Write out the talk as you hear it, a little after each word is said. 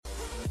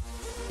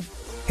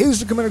Hey, this is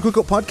the Commander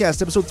Cookout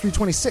Podcast, episode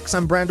 326.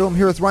 I'm Brando. I'm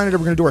here with Ryan, and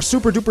we're going to do our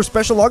super duper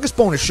special August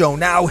bonus show.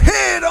 Now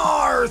hit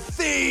our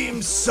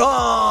theme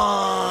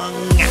song!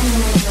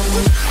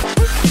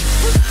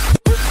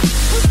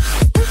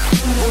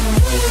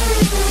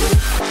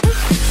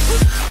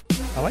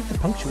 I like the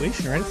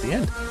punctuation right at the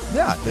end.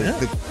 Yeah,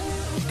 the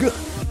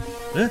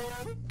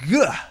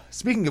guh.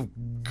 Speaking of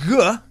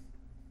guh,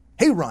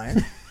 hey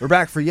Ryan, we're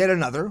back for yet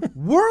another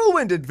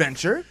whirlwind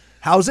adventure.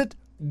 How's it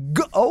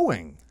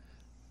going?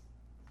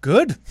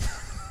 Good.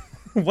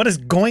 What is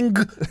going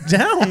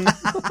down?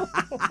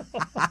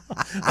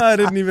 I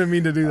didn't even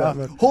mean to do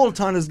that. Whole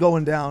ton is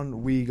going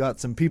down. We got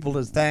some people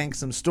to thank,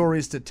 some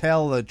stories to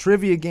tell, a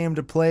trivia game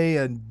to play,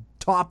 a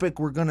topic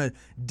we're going to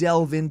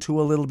delve into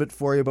a little bit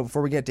for you. But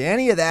before we get to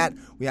any of that,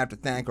 we have to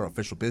thank our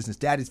official business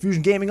daddies,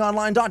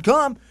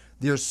 FusionGamingOnline.com,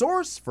 their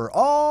source for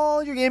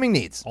all your gaming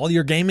needs. All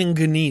your gaming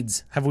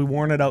needs. Have we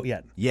worn it out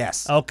yet?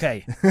 Yes.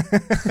 Okay.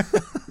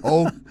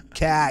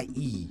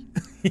 O-K-E.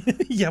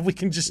 Yeah, we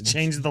can just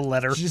change the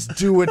letter. Just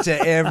do it to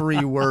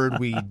every word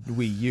we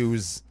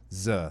use.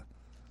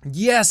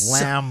 Yes.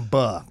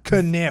 Lamba.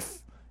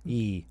 Kniff.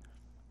 E.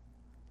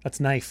 That's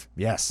knife.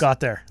 Yes. Got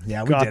there.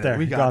 Yeah, we got did there. it.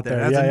 We got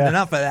there. That's Yeah.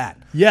 enough of that.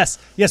 Yes.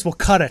 Yes, we'll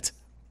cut it.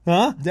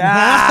 Huh?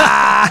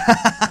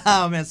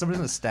 Oh, man, somebody's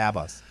going to stab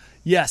us.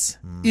 Yes.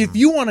 If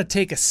you want to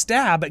take a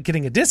stab at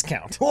getting a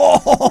discount, you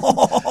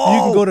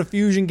can go to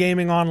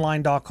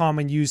FusionGamingOnline.com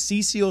and use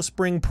CCO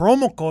Spring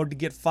promo code to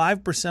get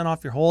 5%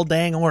 off your whole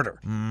dang order.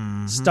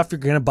 Stuff you're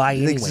going to buy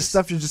It's anyways.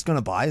 stuff you're just going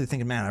to buy. You're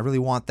thinking, man, I really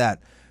want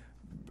that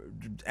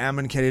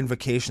Amonkhet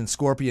Invocation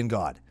Scorpion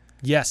God.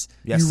 Yes.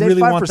 Yeah, You save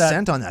really 5% want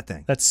that, on that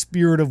thing. that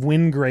Spirit of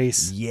Wind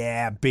Grace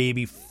Yeah,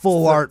 baby.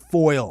 Full art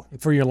foil.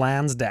 for your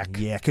lands deck.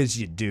 Yeah, because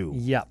you do.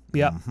 Yep.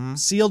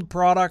 Sealed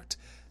product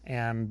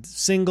and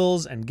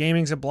singles and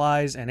gaming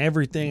supplies and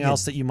everything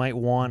else that you might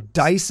want.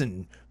 Dice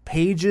and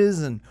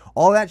pages and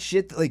all that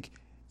shit that, like,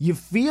 you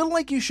feel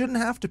like you shouldn't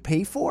have to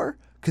pay for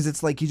because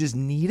it's like you just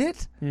need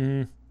it,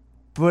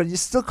 but it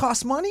still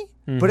costs money,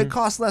 but it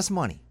costs less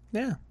money,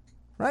 Yeah.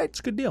 right? It's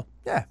a good deal.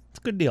 Yeah, It's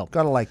a good deal.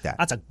 gotta like that.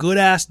 That's a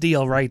good-ass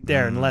deal right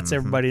there and lets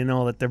everybody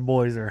know that their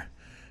boys are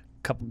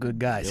a couple good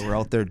guys. We're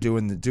out there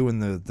doing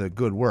the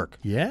good work.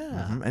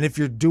 Yeah. And if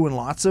you're doing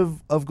lots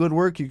of good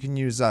work, you can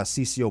use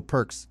CCO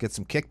perks, get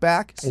some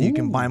kickback, so you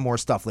can buy more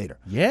stuff later.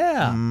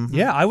 Yeah.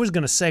 Yeah, I was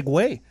going to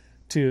segue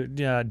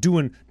to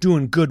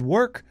doing good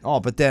work. Oh,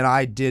 but then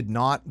I did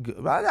not.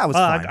 That was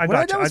fine. I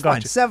got you. That was I got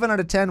fine. you. 7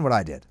 out of 10 what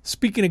I did.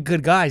 Speaking of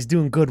good guys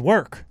doing good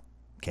work,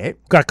 Okay.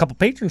 got a couple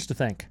patrons to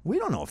thank. We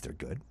don't know if they're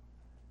good.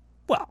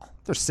 Well,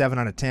 They're 7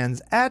 out of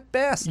 10s at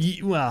best.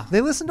 well, They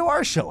listen to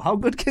our show. How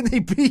good can they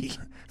be?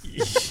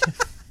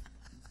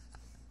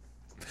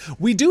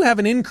 we do have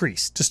an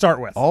increase to start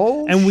with.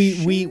 Oh, and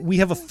we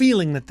have a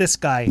feeling that this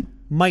guy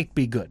might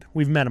be good.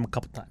 We've met him a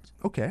couple times.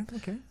 Okay.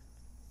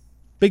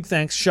 Big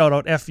thanks, shout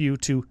out FU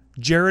to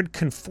Jared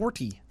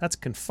Conforti. That's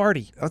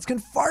Confarty. That's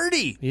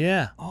Confarty.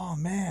 Yeah. Oh,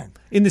 man.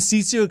 In the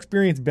CCO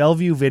Experience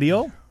Bellevue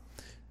video,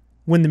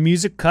 when the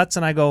music cuts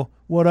and I go,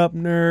 "What up,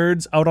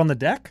 nerds?" out on the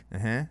deck,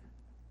 Uh-huh.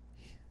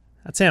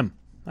 that's him.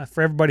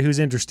 For everybody who's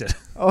interested.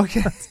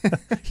 Okay.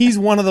 He's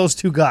one of those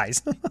two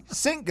guys.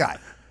 Sync guy.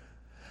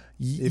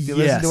 If you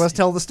listen to us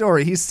tell the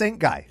story, he's Sync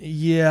guy.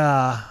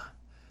 Yeah.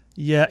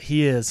 Yeah,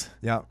 he is.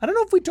 Yeah. I don't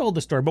know if we told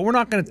the story, but we're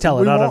not going to tell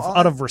it We out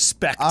won't- of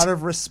respect. Out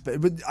of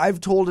respect. But I've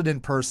told it in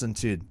person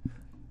to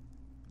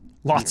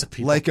Lots of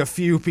people. like a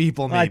few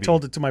people, maybe. I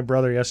told it to my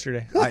brother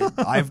yesterday.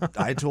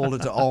 I told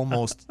it to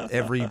almost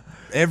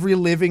every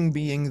living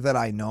being that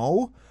I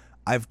know.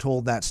 I've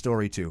told that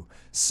story to.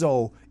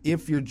 So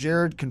if you're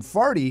Jared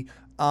Confarty,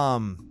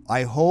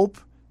 I hope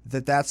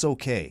that that's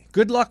okay,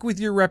 Good luck with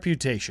your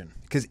reputation.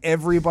 because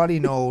everybody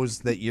knows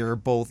that you're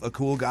both a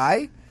cool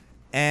guy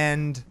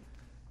and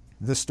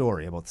the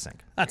story about the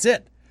sink. That's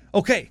it.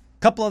 Okay,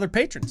 couple other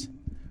patrons.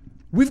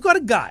 We've got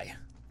a guy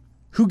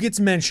who gets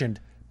mentioned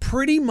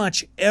pretty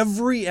much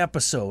every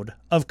episode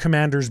of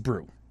Commander's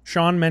Brew.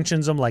 Sean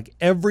mentions him like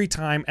every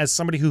time as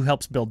somebody who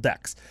helps build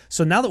decks.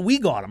 So now that we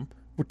got him,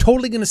 we're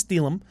totally going to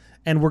steal him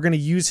and we're going to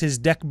use his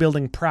deck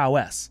building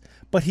prowess.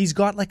 But he's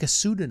got like a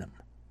pseudonym.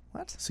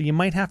 What? So you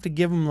might have to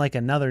give him like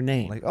another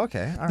name. Like,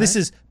 okay, all This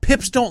right. is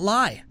Pips Don't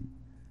Lie.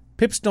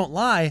 Pips Don't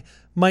Lie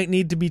might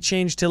need to be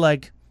changed to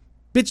like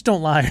Bitch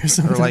Don't Lie or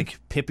something. Or like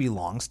Pippi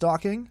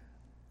Longstocking.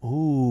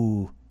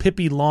 Ooh,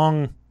 Pippi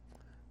Long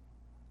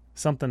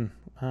something.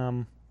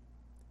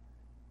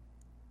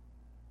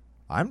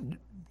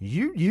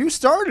 You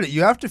started it.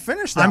 You have to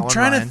finish that. I'm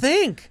trying to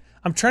think.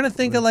 I'm trying to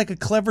think of like a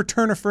clever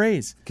turn of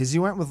phrase. Because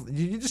you went with,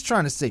 you're just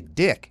trying to say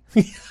dick.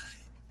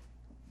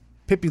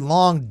 Pippi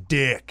Long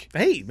Dick.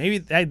 Hey, maybe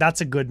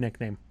that's a good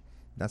nickname.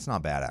 That's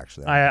not bad,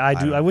 actually. I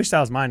do. I wish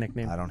that was my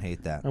nickname. I don't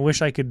hate that. I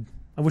wish I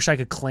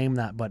could claim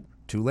that, but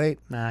Too late.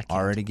 nah, I can't.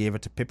 Already gave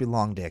it to Pippi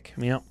Long Dick.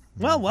 You know.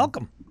 Well,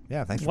 welcome.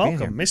 Yeah, thanks for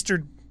Welcome, being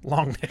Mr.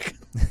 Long Dick.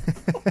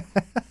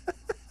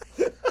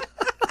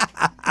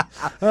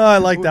 Oh, I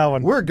like that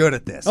one. here. We're good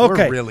at this.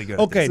 Okay. We're really good at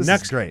Okay, this. This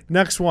next is great.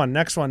 Next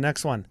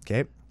one.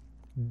 Okay.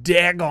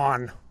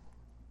 Daggone.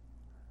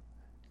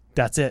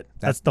 That's it.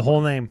 That's the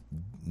whole name.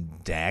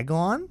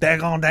 Dagon?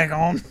 Dagon.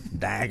 Dagon.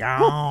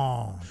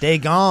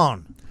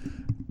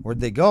 Where'd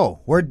they go?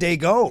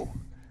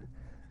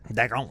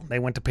 Dagon. They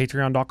went to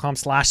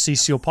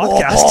patreon.com/CCO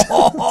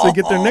podcast to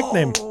get their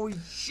nickname. Oh,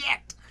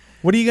 shit.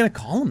 What are you going to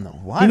call him, though?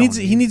 Well,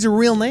 he needs a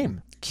real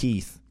name.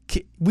 Keith.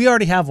 We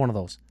already have one of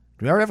those.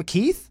 Do we already have a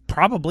Keith?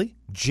 Probably.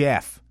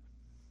 Jeff.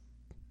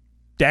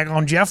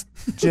 Dagon Jeff.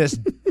 Just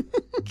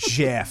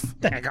Jeff.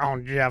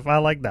 Dagon Jeff. I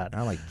like that.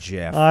 I like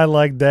Jeff. I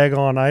like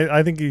Dagon.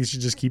 I think you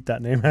should just keep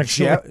that name,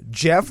 actually.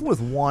 Jeff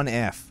with one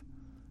F.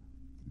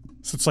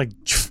 So it's like...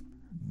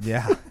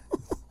 Yeah.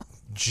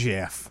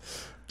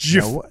 Jeff.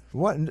 Jeff. Now,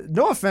 what?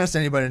 No offense to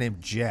anybody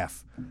named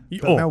Jeff.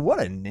 But, Oh. man, what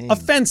a name.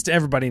 Offense to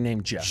everybody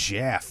named Jeff.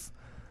 Jeff.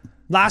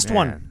 Last Man,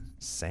 one.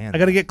 Santa. I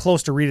got to get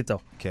close to read it,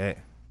 though. Okay.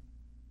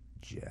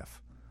 Jeff.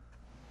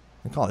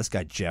 I call this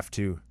guy Jeff,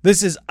 too.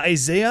 This is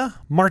Isaiah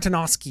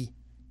Martinovsky.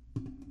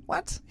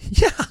 What?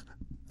 Yeah.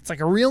 It's like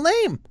a real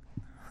name.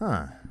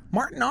 Huh.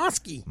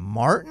 Martinovsky.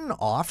 Martin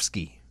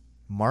Ofsky.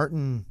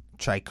 Martin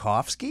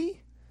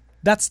Tchaikovsky?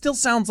 That still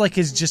sounds like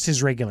just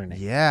his regular name.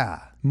 Yeah.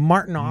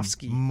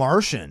 Martinovsky.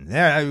 Martian.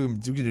 Yeah, we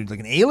could do like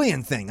an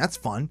alien thing. That's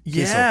fun.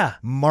 Okay, so Yeah.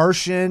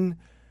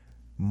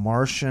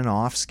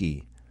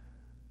 Martianovsky.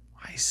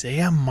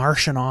 Isaiah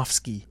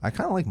Martinovsky. I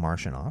kind of like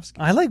Martianovsky.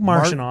 I like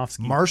Martinovsky.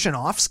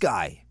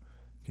 Martianovsky.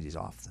 Because he's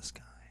off the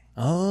sky.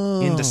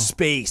 Oh. Into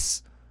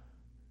space.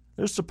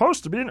 There's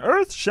supposed to be an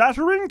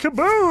earth-shattering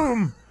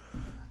kaboom.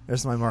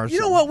 There's my Martian.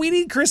 You know what? We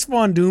need Chris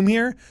Von Doom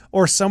here,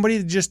 or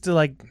somebody just to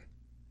like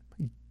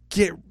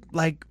get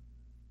like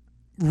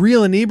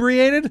real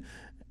inebriated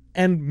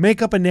and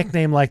make up a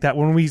nickname like that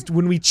when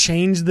we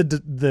change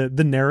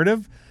the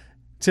narrative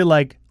to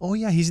like, oh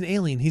yeah, he's an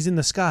alien, he's in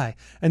the sky,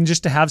 and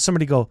just to have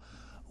somebody go,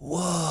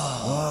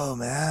 Whoa,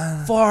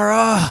 man. far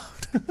off.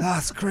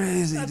 That's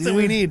crazy, That's dude.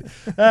 what we need.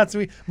 That's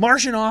we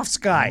Martian off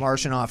sky.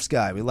 Martian off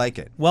sky. We like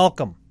it.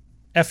 Welcome.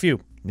 F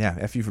you. Yeah,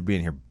 F you for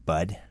being here,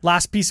 bud.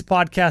 Last piece of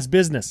podcast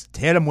business.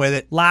 Hit him with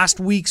it. Last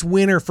week's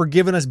winner for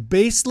giving us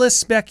baseless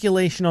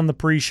speculation on the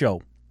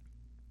pre-show.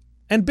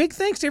 And big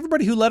thanks to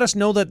everybody who let us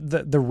know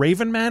that the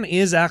Raven Man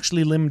is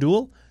actually Lim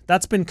Duel.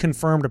 That's been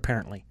confirmed,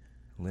 apparently.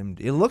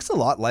 It looks a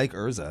lot like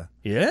Urza.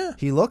 Yeah.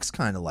 He looks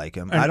kind of like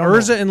him. And I don't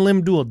Urza know. and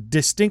Lim Duel,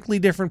 distinctly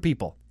different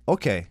people.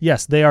 Okay.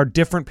 Yes, they are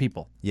different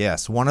people.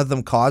 Yes. One of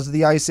them caused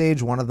the Ice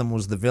Age. One of them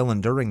was the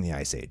villain during the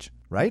Ice Age.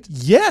 Right?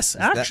 Yes,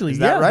 actually. is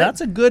that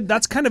right?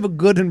 That's kind of a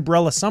good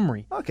umbrella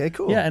summary. Okay,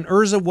 cool. Yeah, and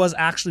Urza was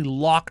actually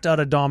locked out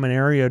of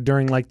Dominaria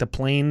during like the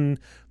plane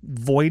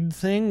void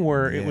thing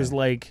where it was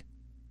like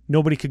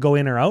nobody could go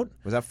in or out.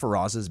 Was that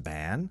Faraz's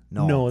ban?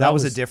 No, No, that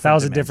was a different. that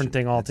was a dimension. different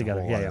thing That's a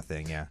altogether. whole Yeah, other yeah.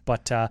 thing. Yeah.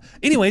 But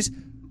anyways,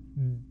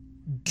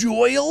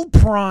 Doyle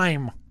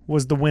Prime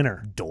was the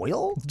winner.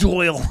 Doyle.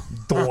 Doyle.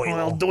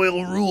 Doyle.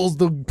 Doyle rules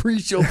the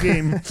pre-show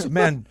game.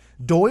 Man,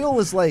 Doyle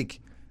is like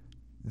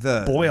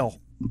the Boyle.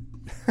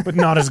 But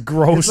not as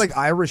gross. It's like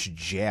Irish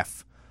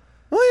Jeff.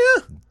 Oh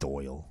yeah.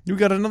 Doyle. You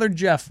got another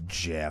Jeff.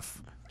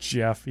 Jeff.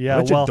 Yeah,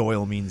 I bet well, you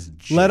Doyle means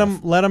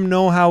Jeff. let them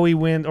know how we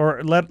win,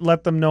 or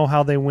let them know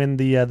how they win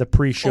the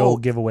pre-show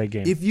giveaway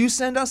game. If you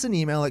send us an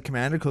email at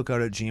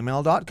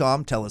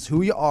commandercookout@gmail.com, tell us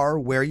who you are,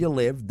 where you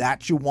live,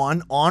 that you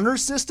won, honor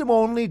system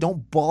only,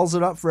 don't balls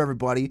it up for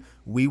everybody,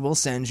 we will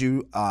send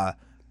you a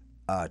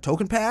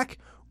token pack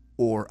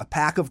or a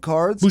pack of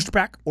cards Booster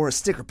pack. or a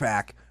sticker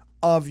pack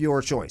of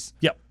your choice.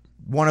 Yep.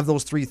 One of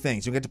those three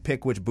things. You get to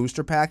pick which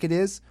booster pack it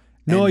is.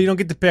 No, and- you don't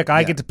get to pick.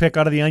 I get to pick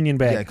out of the onion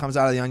bag. Yeah, it comes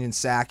out of the onion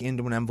sack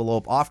into an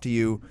envelope, off to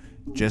you.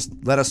 Just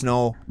let us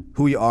know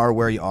who you are,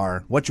 where you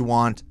are, what you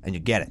want, and you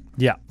get it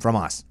Yeah. from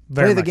us.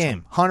 Very Play the much so.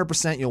 game.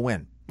 100% you'll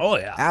win. Oh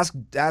yeah. Ask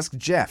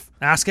Jeff.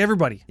 Ask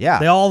everybody. Yeah.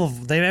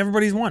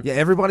 Everybody's won. Yeah,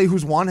 everybody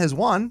who's won has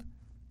won.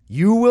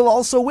 You will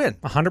also win.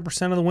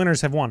 100% of the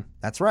winners have won.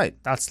 That's right.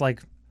 That's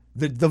like,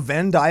 The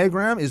Venn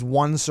diagram is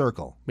one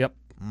circle. yep.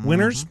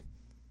 Winners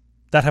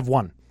that have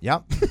won.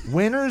 Yep.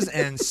 Winners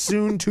and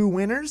soon to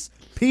winners.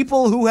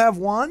 People who have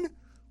won.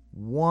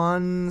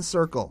 One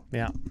circle.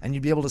 Yeah. And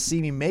you'd be able to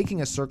see me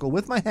making a circle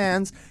with my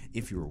hands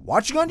if you're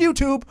watching on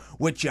YouTube,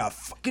 which you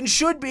fucking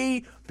should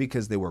be,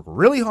 because they work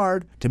really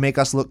hard to make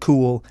us look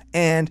cool.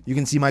 And you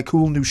can see my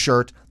cool new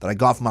shirt that I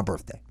got for my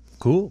birthday.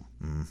 Cool.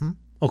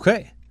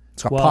 Okay.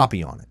 It's got Well,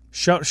 Poppy on it.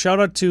 Shout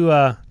out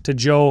to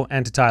Joe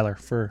and to Tyler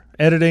for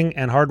editing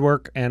and hard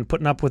work and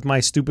putting up with my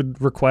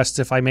stupid requests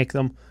if I make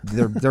them.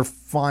 They're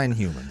fine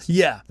humans.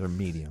 Yeah. They're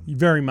medium.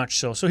 Very much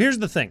so. So here's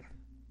the thing.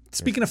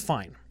 Speaking of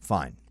fine,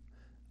 Fine.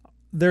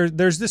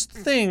 there's this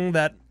thing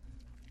that,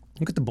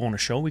 look at the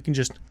bonus show. We can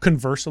just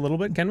converse a little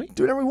bit, can we?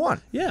 Do whatever we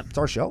want. Yeah. It's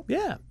our show.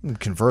 Yeah. We can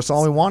converse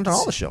all we want on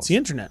all the It's shows. the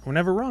internet. We're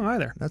never wrong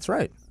either. That's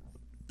right.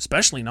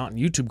 Especially not in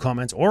YouTube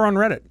comments or on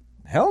Reddit.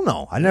 Hell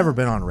no. I've never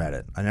been on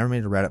Reddit. I never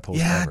made a Reddit post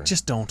Yeah, ever.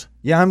 just don't.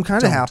 Yeah, I'm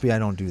kind of happy I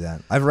don't do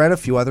that. I've read a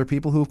few other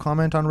people who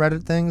comment on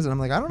Reddit things, and I'm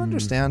like, I don't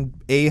understand,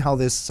 A, how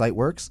this site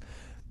works,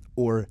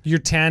 or You're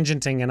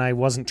tangenting, and I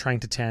wasn't trying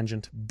to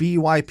tangent. B,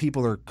 why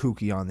people are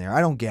kooky on there. I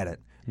don't get it.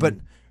 But,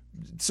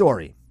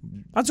 sorry.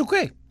 That's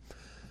okay.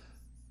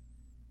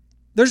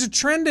 there's a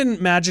trend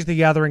in Magic the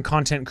Gathering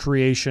content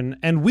creation,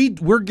 and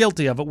we're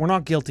guilty of it. We're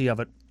not guilty of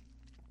it,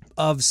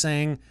 of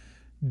saying,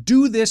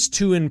 do this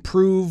to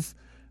improve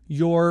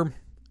your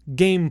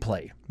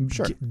gameplay.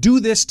 Sure. Do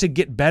this to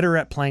get better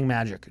at playing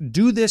Magic.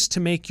 Do this to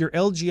make your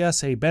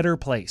LGS a better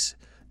place.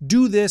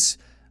 Do this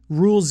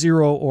Rule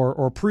Zero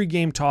or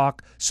pre-game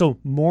talk so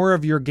more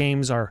of your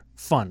games are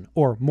fun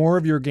or more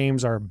of your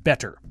games are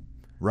better.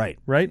 Right.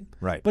 Right?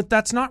 Right. But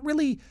that's not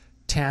really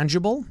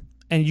tangible,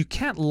 and you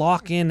can't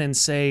lock in and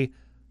say,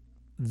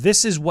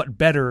 this is what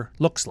better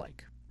looks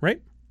like,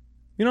 right?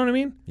 You know what I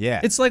mean? Yeah.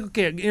 It's like,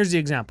 okay, here's the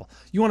example.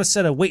 You want to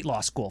set a weight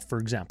loss goal, for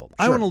example.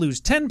 I Sure. want to lose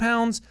 10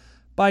 pounds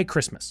by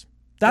Christmas.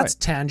 That's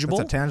Right. tangible.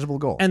 That's a tangible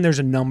goal. And there's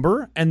a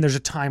number and there's a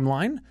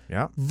timeline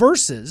yeah.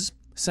 versus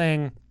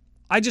saying,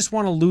 I just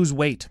want to lose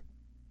weight.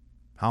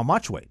 How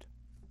much weight?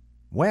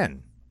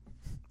 When?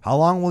 How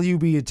long will you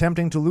be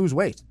attempting to lose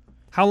weight?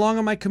 How long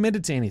am I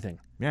committed to anything?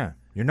 Yeah.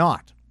 You're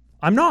not.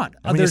 I'm not.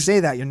 When you say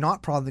that, you're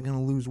not probably going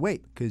to lose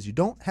weight because you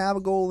don't have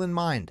a goal in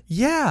mind.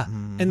 Yeah.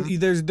 And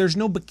there's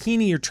no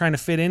bikini you're trying to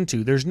fit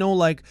into. There's no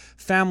like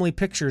family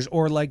pictures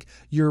or like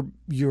your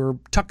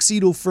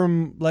tuxedo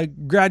from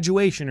like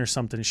graduation or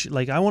something.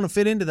 Like I want to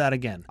fit into that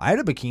again. I had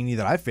a bikini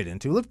that I fit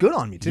into. It looked good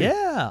on me too.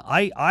 Yeah.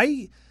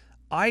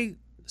 I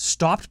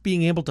stopped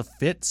being able to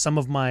fit some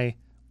of my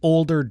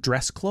older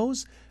dress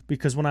clothes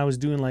because when I was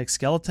doing like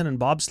skeleton and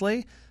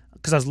bobsleigh,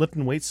 because I was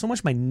lifting weights so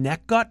much, my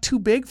neck got too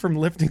big from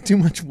lifting too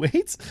much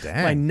weights.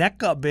 Dang. My neck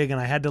got big, and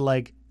I had to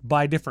like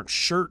buy different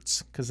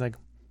shirts because like,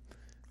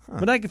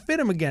 but I could fit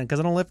them again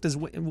because I don't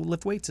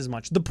lift weights as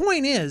much. The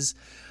point is,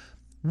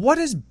 what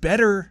does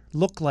better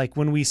look like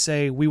when we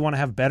say we want to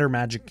have better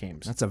Magic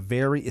games? That's a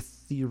very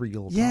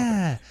ethereal topic.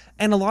 Yeah,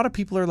 and a lot of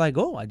people are like,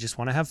 "Oh, I just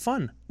want to have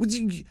fun."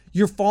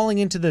 You're falling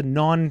into the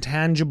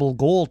non-tangible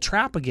goal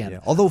trap again. Yeah.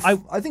 Although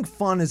I think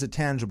fun is a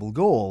tangible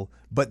goal,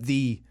 but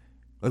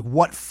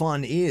what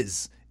fun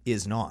is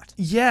not.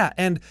 Yeah,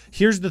 and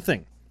here's the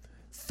thing.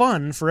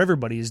 Fun for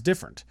everybody is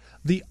different.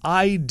 The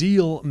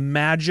ideal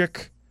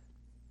Magic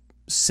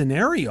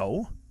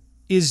scenario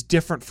is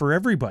different for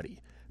everybody.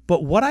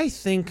 But what I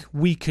think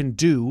we can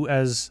do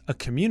as a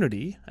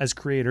community, as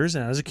creators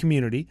and as a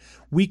community,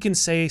 we can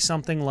say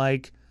something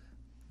like,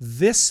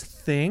 this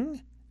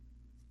thing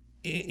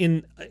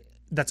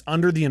that's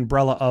under the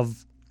umbrella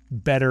of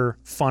better,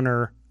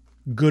 funner,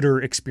 gooder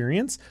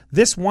experience,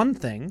 this one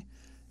thing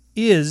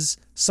is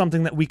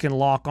something that we can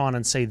lock on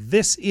and say,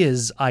 this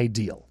is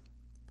ideal.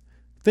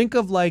 Think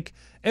of like,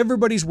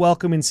 everybody's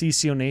welcome in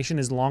CCO Nation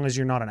as long as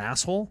you're not an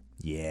asshole.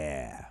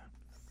 Yeah.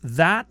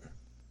 That,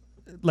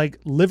 like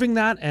living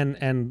that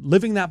and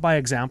living that by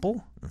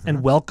example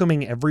and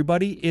welcoming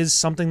everybody is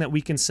something that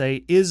we can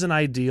say is an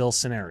ideal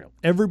scenario.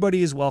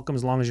 Everybody is welcome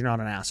as long as you're not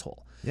an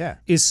asshole. Yeah.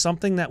 Is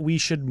something that we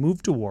should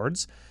move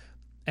towards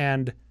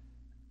and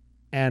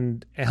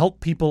help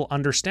people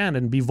understand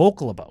and be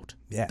vocal about.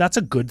 Yeah. That's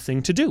a good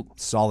thing to do.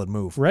 Solid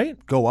move.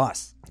 Right? Go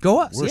us. Go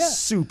us. We're yeah.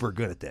 super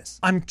good at this.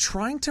 I'm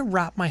trying to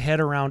wrap my head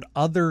around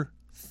other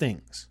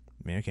things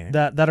Okay.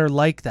 that are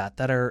like that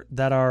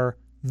are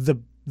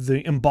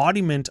the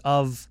embodiment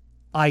of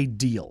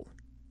ideal.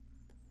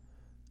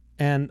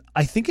 And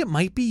I think it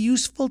might be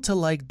useful to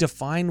like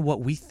define what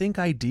we think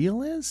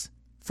ideal is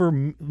for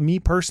me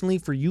personally,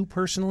 for you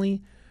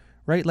personally,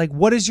 right? Like,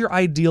 what does your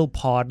ideal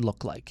pod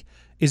look like?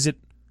 Is it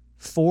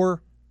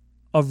 4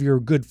 of your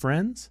good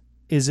friends?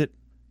 Is it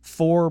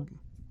 4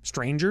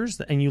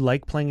 strangers and you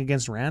like playing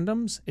against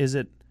randoms? Is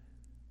it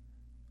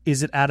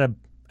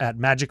at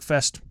Magic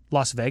Fest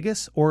Las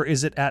Vegas, or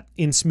is it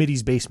in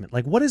Smitty's basement?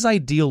 Like, what does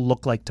ideal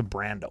look like to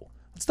Brando?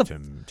 What's the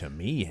to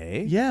me,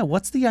 hey? Yeah,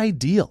 what's the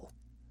ideal?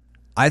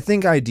 I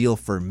think ideal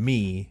for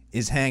me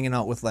is hanging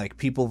out with like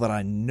people that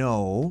I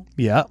know,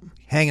 Yeah.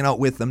 hanging out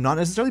with them, not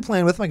necessarily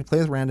playing with them. I can play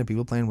with random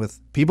people, playing with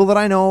people that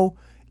I know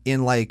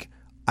in like,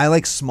 I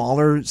like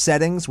smaller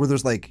settings where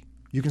there's like,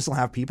 you can still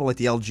have people. Like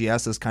the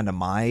LGS is kind of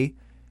my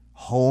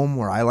home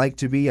where I like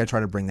to be. I try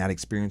to bring that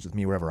experience with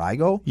me wherever I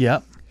go. Yeah.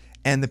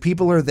 And the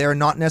people are there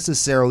not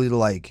necessarily to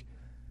like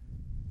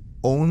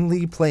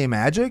only play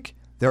Magic.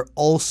 They're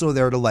also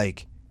there to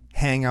like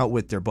hang out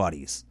with their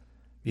buddies.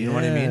 You know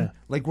what I Yeah. mean?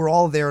 Like we're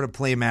all there to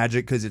play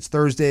Magic because it's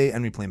Thursday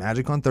and we play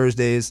Magic on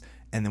Thursdays,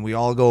 and then we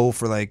all go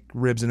for like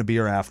ribs and a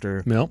beer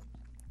after. No.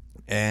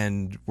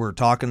 And we're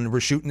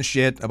shooting the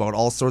shit about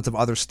all sorts of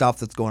other stuff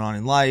that's going on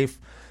in life.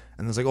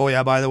 And it's like, oh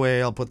yeah, by the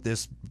way, I'll put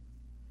this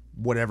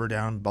whatever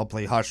down. I'll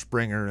play Hush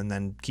Springer and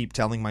then keep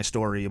telling my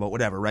story about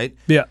whatever, right?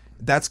 Yeah.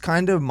 That's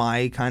kind of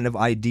my kind of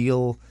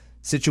ideal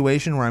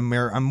situation where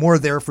I'm more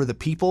there for the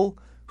people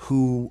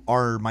who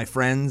are my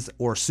friends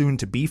or soon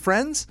to be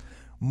friends,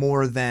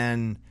 more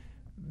than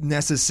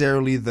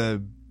necessarily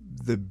the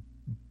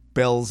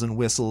bells and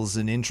whistles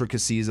and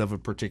intricacies of a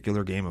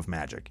particular game of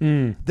Magic.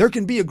 There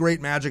can be a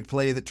great Magic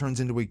play that turns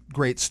into a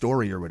great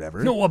story or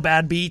whatever. No, a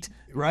bad beat.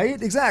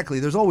 Right? Exactly.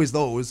 There's always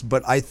those.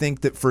 But I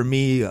think that for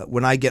me,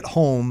 when I get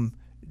home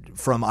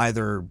from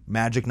either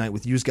Magic night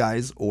with you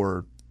guys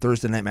or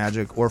Thursday Night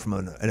Magic or from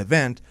an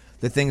event,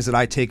 the things that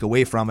I take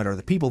away from it are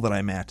the people that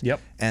I met, Yep.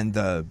 and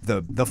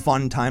the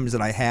fun times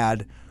that I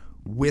had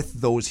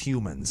with those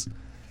humans,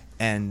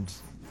 and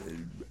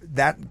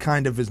that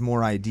kind of is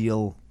more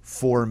ideal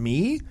for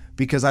me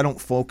because I don't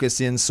focus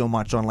in so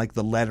much on like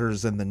the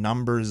letters and the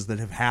numbers that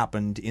have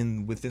happened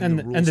within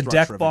the rule and the structure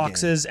deck of a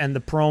boxes and the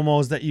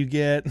promos that you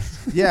get. game.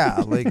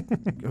 Yeah, like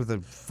the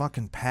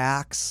fucking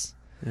packs.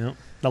 Yep.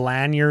 The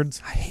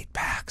lanyards. I hate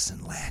packs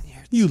and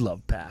lanyards. You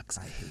love packs.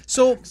 I hate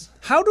So packs.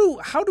 how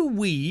do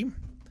we,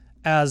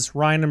 as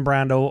Ryan and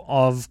Brando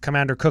of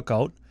Commander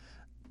Cookout,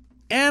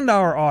 and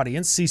our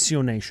audience,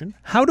 CCO Nation,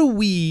 how do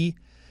we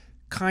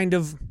kind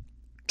of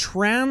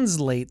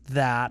translate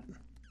that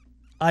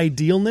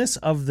idealness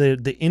of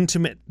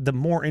the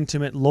more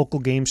intimate local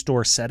game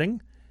store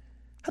setting?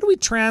 How do we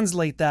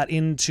translate that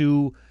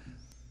into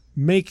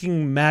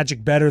making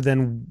Magic better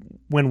than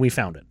when we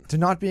found it? To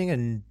not being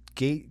a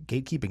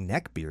gatekeeping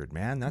neckbeard,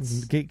 man.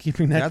 That's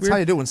Gatekeeping that's how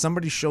you do it. When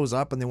somebody shows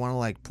up and they want to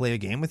like play a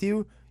game with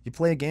you, you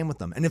play a game with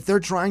them. And if they're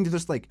trying to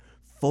just like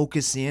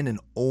focus in and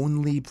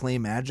only play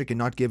Magic and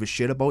not give a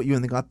shit about you,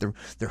 and they got their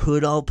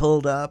hood all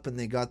pulled up and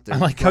they got their I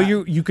like how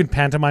you could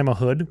pantomime a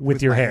hood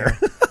with your my hair.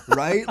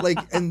 right? Like,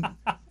 and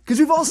because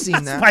we've all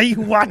seen that. Why you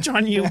watch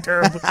on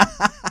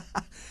YouTube?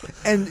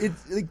 And it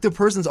like the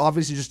person's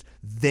obviously just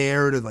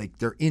there to like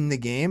they're in the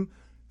game,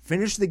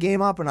 finish the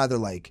game up and either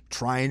like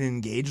try and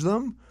engage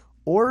them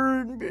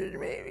or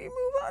maybe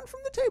move on from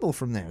the table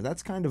from there.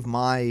 That's kind of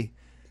my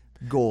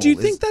goal. Do you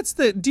think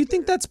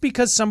that's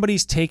because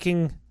somebody's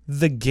taking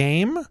the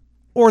game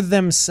or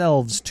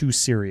themselves too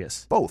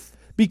serious? both?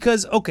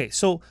 Because okay,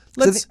 so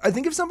So let's I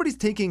think if somebody's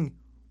taking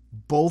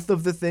both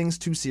of the things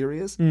too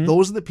serious,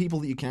 those are the people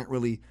that you can't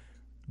really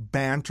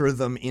banter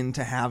them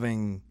into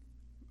having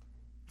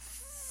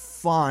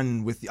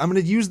fun with. I'm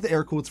going to use the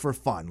air quotes for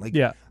fun. Like,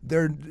 Yeah.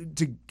 they're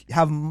to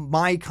have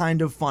my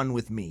kind of fun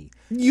with me.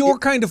 your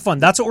kind of fun.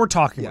 That's what we're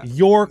talking about.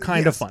 Your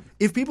kind of Yes. fun.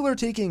 If people are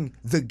taking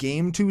the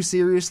game too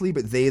seriously,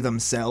 but they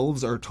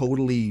themselves are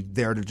totally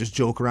there to just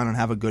joke around and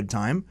have a good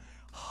time,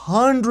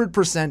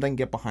 100% I can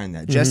get behind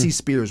that. Jesse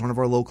Spears, one of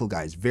our local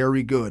guys,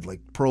 very good, like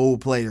pro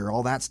player,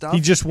 all that stuff.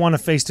 He just won a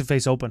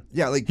face-to-face open.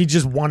 Yeah, like He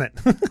just won it.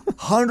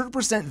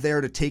 100%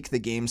 there to take the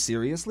game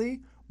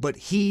seriously, but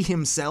he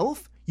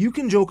himself, you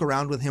can joke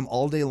around with him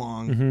all day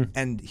long,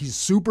 and he's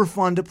super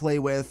fun to play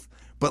with,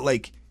 but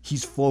like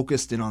he's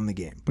focused in on the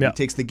game. But Yeah. he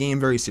takes the game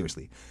very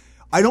seriously.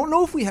 I don't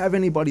know if we have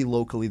anybody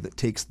locally that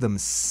takes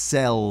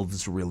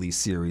themselves really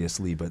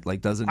seriously, but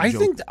like doesn't joke.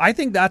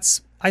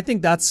 I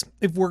think that's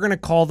if we're gonna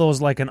call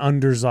those like an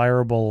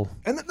undesirable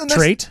And that's,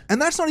 trait.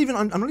 And that's not even,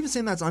 I'm not even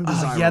saying that's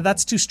undesirable. Yeah,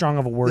 that's too strong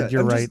of a word. Yeah,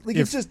 You're I'm just- right. like,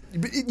 If- it's just,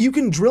 you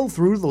can drill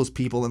through those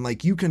people and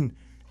like you can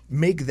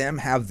make them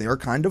have their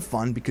kind of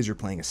fun because you're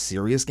playing a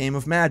serious game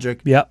of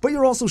Magic. Yeah. But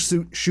you're also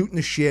shooting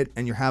the shit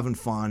and you're having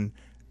fun.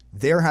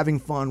 They're having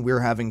fun. We're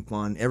having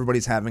fun.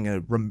 Everybody's having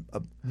a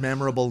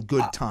memorable,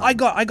 good time. I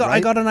got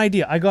right? an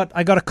idea. I got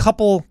a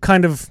couple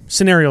kind of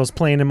scenarios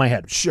playing in my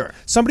head. Sure.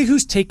 Somebody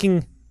who's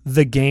taking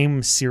the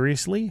game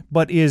seriously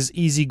but is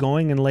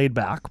easygoing and laid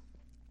back.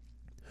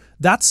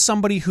 That's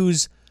somebody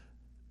who's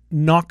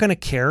not going to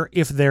care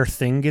if their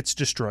thing gets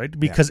destroyed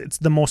because it's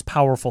the most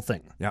powerful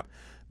thing. Yep.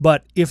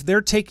 But if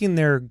they're taking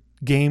their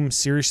game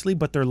seriously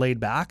but they're laid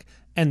back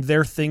and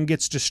their thing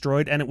gets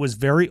destroyed and it was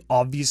very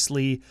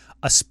obviously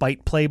a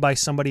spite play by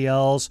somebody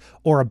else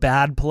or a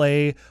bad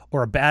play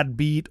or a bad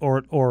beat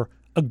or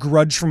a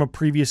grudge from a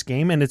previous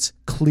game and it's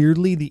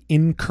clearly the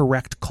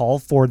incorrect call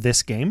for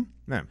this game,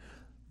 Yeah.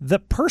 the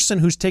person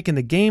who's taking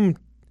the game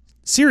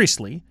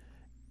seriously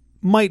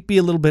might be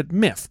a little bit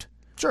miffed,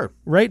 Sure.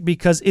 right?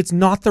 Because it's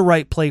not the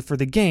right play for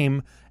the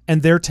game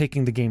and they're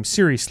taking the game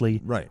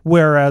seriously. Right.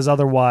 Whereas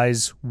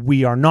otherwise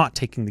we are not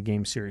taking the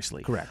game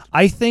seriously. Correct.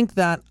 I think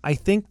that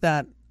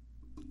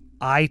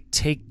I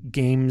take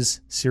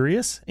games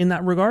serious in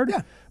that regard.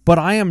 Yeah. But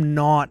I am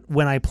not,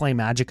 when I play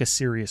Magic, a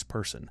serious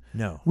person.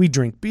 No. We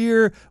drink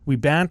beer, we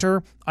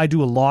banter. I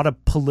do a lot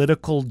of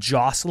political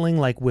jostling,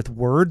 like with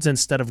words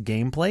instead of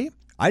gameplay.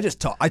 I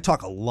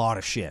talk a lot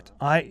of shit.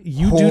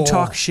 You do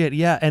talk shit,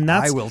 yeah, and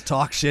I that's will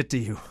talk shit to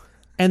you.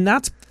 and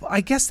that's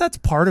I guess that's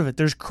part of it.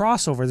 There's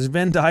crossover. There's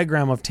Venn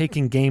diagram of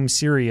taking games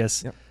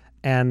serious Yep.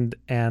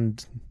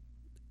 and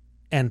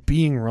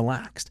being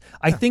relaxed.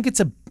 I think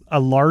it's a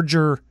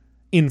larger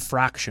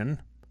infraction.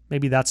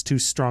 Maybe that's too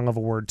strong of a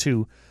word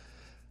too.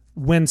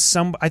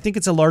 I think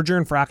it's a larger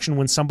infraction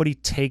when somebody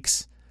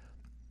takes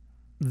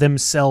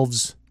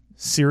themselves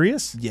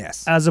serious.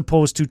 Yes. As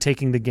opposed to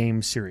taking the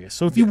game serious.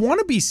 So if you want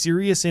to be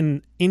serious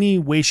in any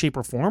way, shape,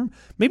 or form,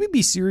 maybe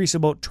be serious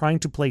about trying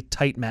to play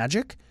tight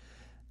Magic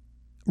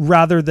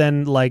rather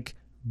than like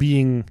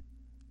being,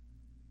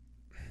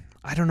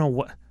 I don't know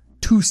what,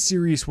 too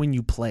serious when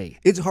you play.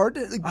 It's hard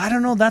to. Like, I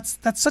don't know. That's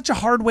such a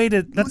hard way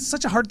to. That's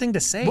such a hard thing to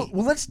say.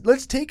 well,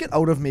 let's take it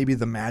out of maybe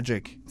the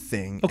Magic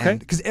thing. Okay.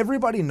 Because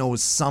everybody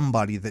knows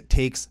somebody that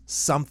takes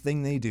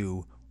something they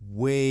do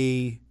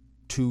way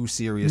too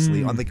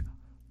seriously. On like,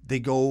 they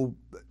go.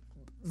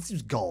 Let's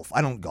use golf.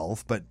 I don't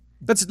golf, but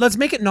Let's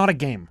make it not a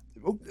game.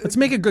 Let's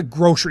make it good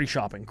grocery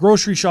shopping.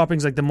 Grocery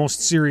shopping's like the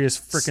most serious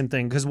freaking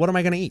thing because what am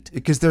I going to eat?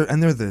 Because they're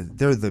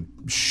the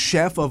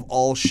chef of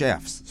all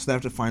chefs, so they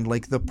have to find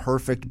like the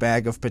perfect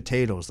bag of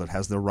potatoes that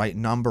has the right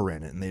number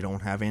in it, and they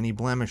don't have any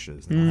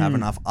blemishes, and don't have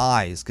enough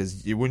eyes.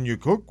 Because when you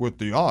cook with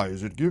the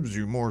eyes, it gives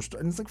you more.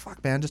 And it's like,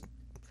 fuck, man, just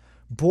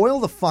boil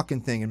the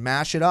fucking thing and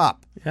mash it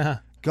up. Yeah.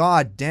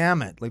 God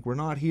damn it! Like we're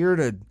not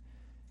at a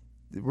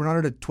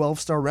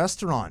 12-star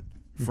restaurant,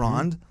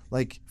 Frond.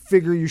 Like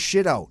figure your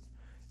shit out.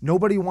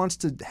 Nobody wants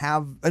to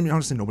have, I mean,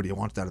 honestly, nobody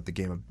wants that at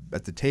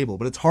the table,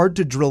 but it's hard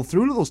to drill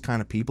through to those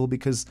kind of people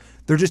because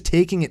they're just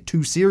taking it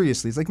too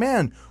seriously. It's like,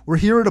 man, we're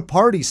here at a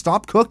party.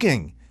 Stop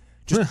cooking.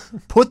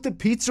 Just put the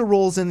pizza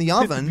rolls in the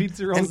oven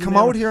and come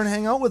out here and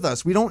hang out with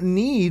us. We don't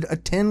need a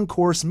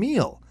 10-course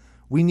meal.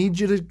 We need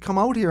you to come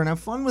out here and have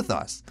fun with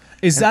us.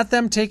 Is that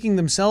them taking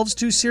themselves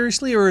too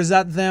seriously, or is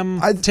that them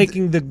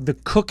taking the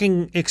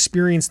cooking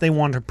experience they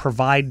want to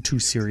provide too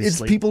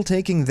seriously? It's people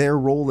taking their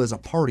role as a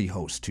party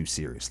host too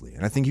seriously.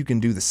 And I think you can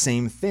do the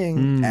same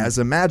thing as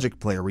a Magic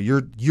player, where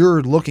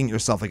you're looking at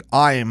yourself like,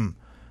 I am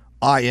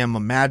a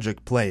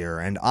Magic player,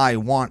 and I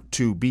want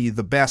to be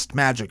the best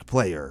Magic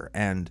player.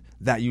 And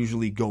that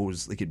usually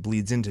goes, like, it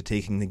bleeds into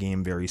taking the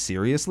game very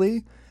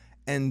seriously.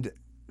 And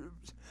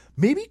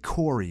maybe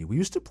Corey. We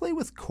used to play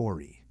with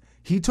Corey.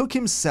 He took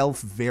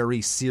himself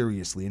very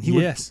seriously, and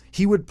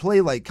he would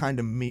play like kind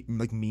of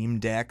like meme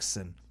decks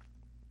and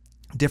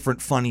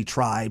different funny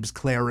tribes,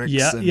 clerics,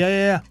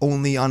 and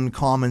only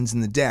uncommons in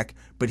the deck.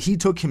 But he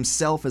took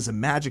himself as a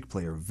Magic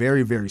player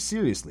very, very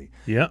seriously.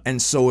 Yeah. And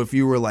so if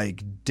you were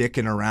like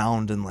dicking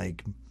around and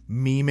like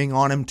memeing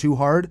on him too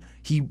hard,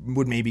 he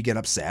would maybe get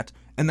upset.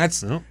 And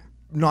that's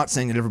not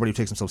saying that everybody who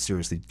takes themselves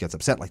seriously gets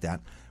upset like that.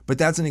 But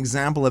that's an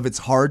example of it's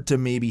hard to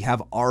maybe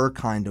have our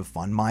kind of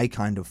fun, my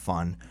kind of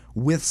fun,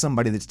 with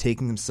somebody that's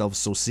taking themselves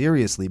so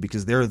seriously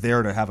because they're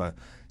there to have a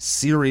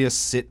serious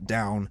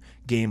sit-down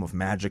game of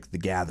Magic the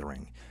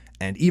Gathering.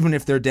 And even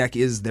if their deck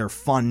is their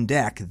fun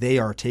deck, they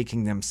are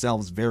taking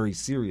themselves very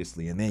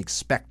seriously, and they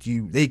expect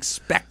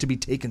to be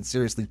taken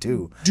seriously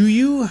too. Do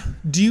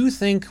you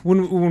think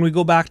when we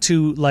go back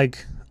to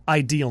like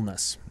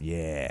idealness?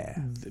 Yeah.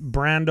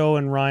 Brando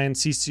and Ryan,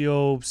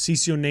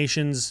 CCO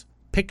Nation's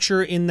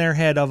picture in their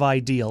head of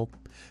ideal.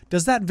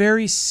 Does that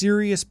very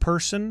serious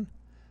person,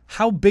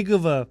 how big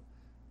of a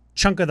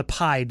chunk of the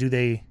pie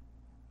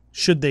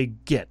should they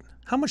get?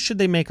 How much should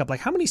they make up? Like,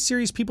 how many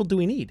serious people do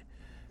we need?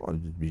 Well,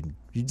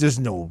 there's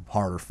no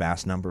hard or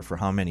fast number for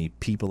how many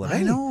people at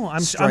I know.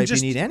 I'm stripe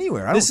just, you need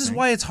anywhere. This is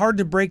why it's hard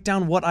to break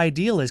down what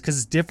ideal is, because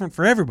it's different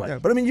for everybody. Yeah,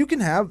 but I mean, you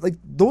can have, like,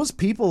 those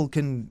people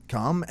can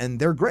come and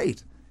they're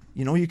great.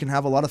 You know, you can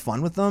have a lot of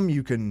fun with them.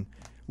 You can,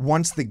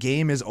 once the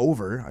game is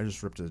over, I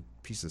just ripped a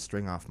piece of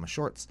string off my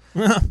shorts.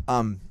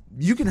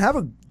 You can have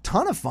a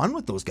ton of fun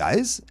with those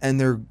guys, and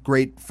they're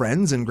great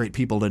friends and great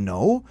people to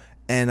know.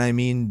 And I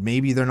mean,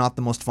 maybe they're not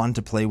the most fun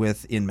to play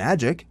with in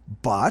Magic,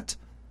 but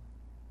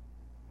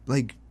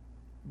like,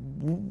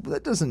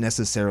 that doesn't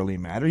necessarily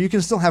matter. You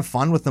can still have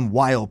fun with them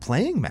while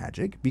playing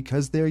Magic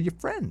because they're your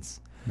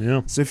friends.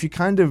 Yeah. So if you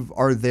kind of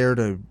are there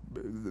to,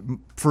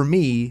 for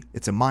me,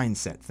 it's a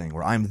mindset thing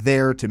where I'm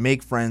there to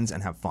make friends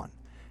and have fun.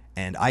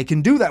 And I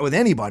can do that with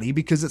anybody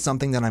because it's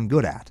something that I'm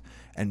good at.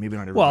 And maybe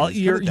not everybody. Well,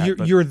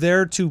 you're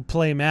there to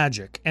play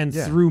Magic, and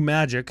through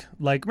Magic,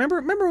 like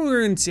remember when we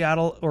were in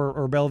Seattle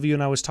or Bellevue,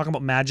 and I was talking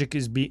about Magic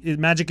is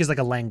like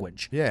a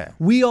language. Yeah,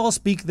 we all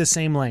speak the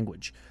same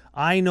language.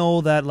 I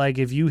know that, like,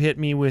 if you hit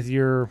me with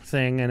your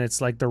thing and it's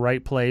like the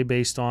right play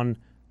based on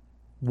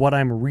what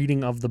I'm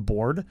reading of the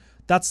board,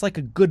 that's like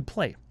a good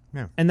play.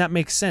 Yeah, and that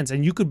makes sense.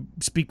 And you could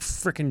speak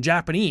freaking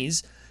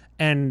Japanese,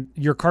 and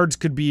your cards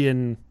could be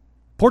in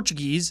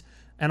Portuguese,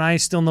 and I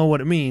still know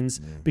what it means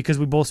because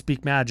we both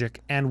speak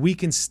Magic, and we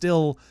can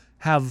still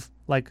have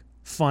like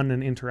fun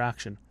and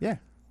interaction. Yeah.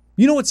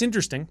 You know what's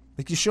interesting?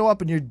 Like, you show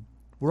up and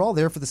we're all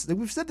there for this.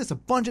 We've said this a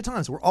bunch of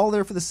times. We're all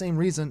there for the same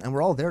reason, and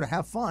we're all there to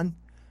have fun.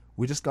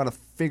 We just got to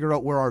figure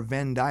out where our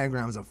Venn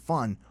diagrams of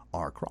fun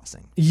are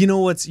crossing. You know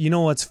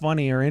what's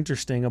funny or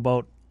interesting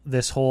about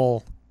this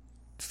whole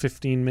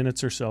 15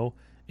 minutes or so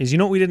is, you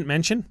know what we didn't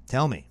mention?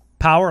 Tell me.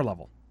 Power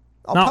level.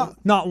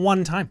 Not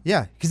one time.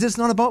 Yeah, because it's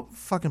not about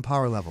fucking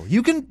power level.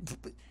 You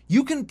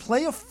can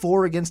play a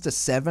 4 against a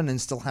 7 and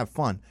still have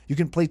fun. You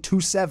can play 2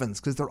 7s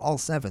because they're all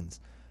 7s.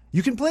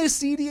 You can play a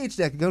CDH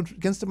deck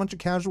against a bunch of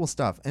casual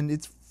stuff, and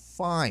it's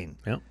fine.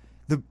 Yeah.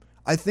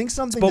 I think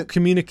something it's about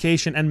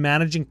communication and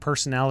managing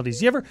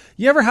personalities. You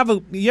ever have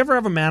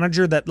a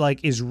manager that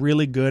like is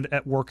really good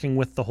at working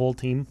with the whole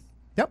team?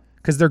 Yep.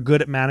 Because they're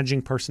good at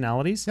managing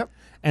personalities. Yep.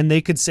 And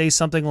they could say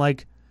something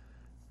like,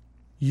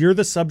 "You're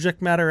the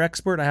subject matter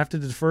expert. I have to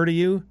defer to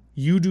you.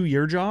 You do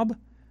your job.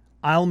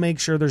 I'll make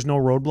sure there's no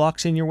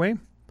roadblocks in your way."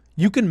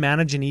 You can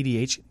manage an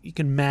EDH. You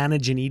can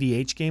manage an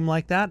EDH game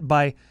like that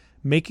by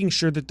making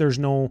sure that there's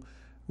no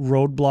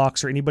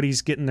roadblocks or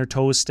anybody's getting their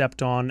toes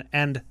stepped on,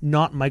 and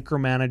not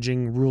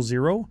micromanaging Rule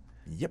 0.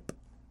 Yep.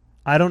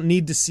 I don't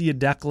need to see a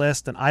deck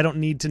list, and I don't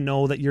need to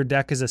know that your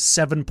deck is a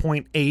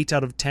 7.8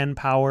 out of 10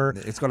 power.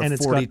 It's got a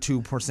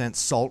 42%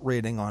 salt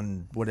rating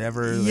on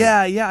whatever.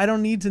 Yeah, I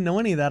don't need to know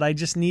any of that. I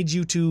just need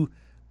you to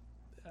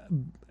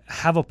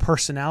have a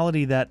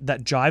personality that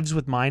jives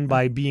with mine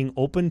by being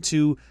open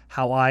to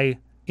how I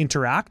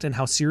interact and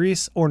how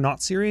serious or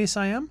not serious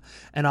I am,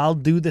 and I'll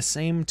do the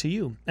same to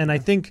you. And I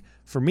think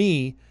for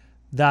me,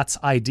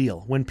 that's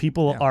ideal when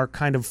people are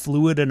kind of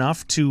fluid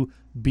enough to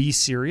be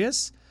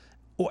serious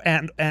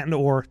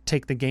or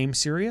take the game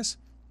serious,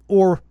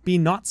 or be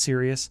not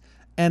serious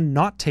and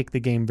not take the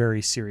game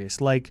very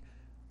serious. Like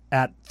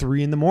at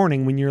 3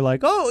 a.m. when you're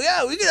like, oh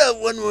yeah, we could have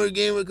one more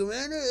game of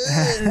Commander.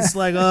 And it's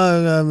like,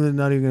 oh, I'm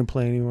not even gonna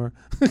play anymore.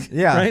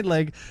 Yeah. Right?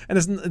 Like, and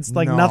it's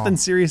like nothing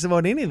serious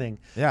about anything.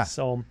 Yeah.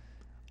 So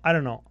I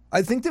don't know.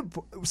 I think that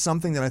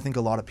something that I think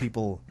a lot of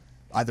people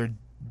either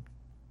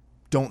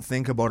don't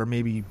think about or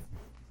maybe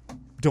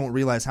don't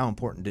realize how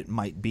important it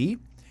might be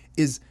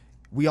is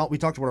we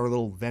talked about our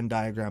little Venn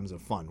diagrams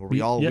of fun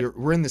where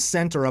we're in the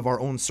center of our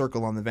own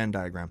circle on the Venn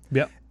diagram.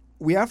 Yep.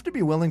 We have to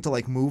be willing to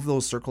like move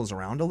those circles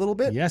around a little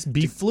bit. Yes,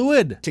 be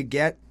fluid to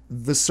get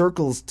the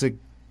circles to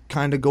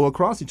kind of go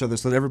across each other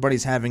so that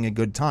everybody's having a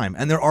good time.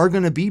 And there are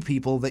going to be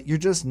people that you're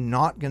just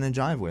not going to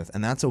jive with,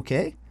 and that's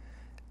okay.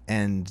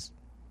 And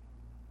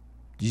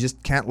you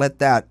just can't let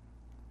that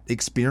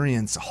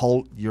experience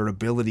halt your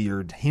ability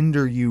or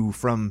hinder you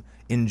from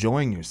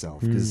enjoying yourself,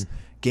 because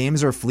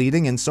games are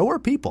fleeting and so are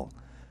people,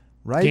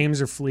 right?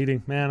 Games are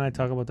fleeting. Man, I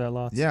talk about that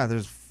lots. Yeah,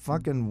 there's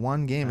fucking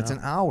one game. It's an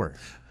hour.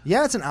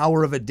 Yeah, it's an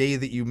hour of a day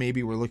that you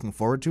maybe were looking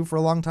forward to for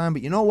a long time,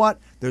 but you know what?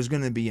 There's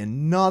going to be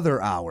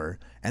another hour,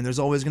 and there's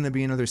always going to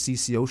be another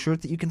CCO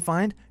shirt that you can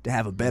find to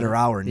have a better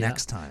hour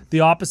next time.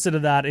 The opposite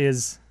of that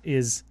is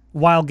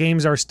while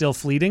games are still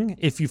fleeting,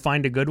 if you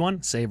find a good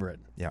one, savor it.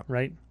 Yeah.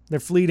 Right? They're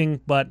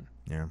fleeting, but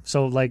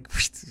so like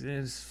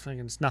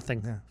it's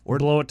nothing. Yeah. Or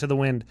blow it to the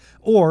wind,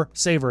 or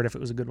savor it if it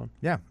was a good one.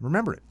 Yeah,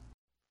 remember it.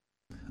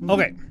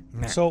 Okay,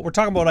 so we're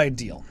talking about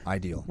ideal.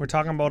 Ideal. We're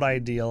talking about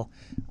ideal.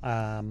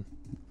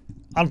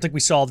 I don't think we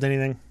solved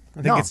anything.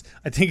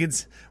 I think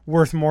it's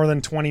worth more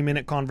than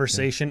 20-minute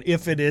conversation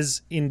if it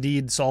is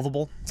indeed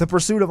solvable. The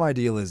pursuit of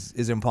ideal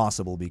is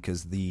impossible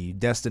because the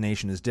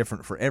destination is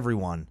different for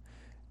everyone,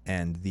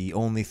 and the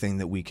only thing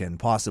that we can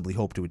possibly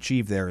hope to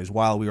achieve there is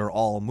while we are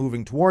all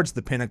moving towards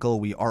the pinnacle,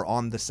 we are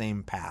on the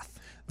same path.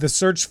 The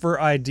search for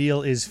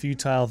ideal is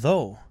futile,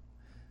 though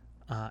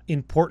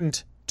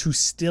important to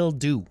still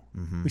do.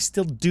 We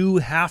still do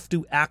have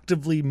to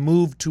actively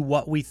move to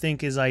what we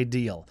think is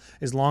ideal,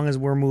 as long as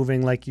we're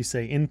moving, like you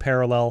say, in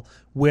parallel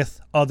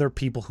with other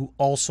people who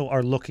also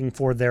are looking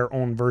for their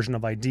own version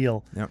of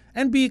ideal,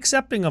 and be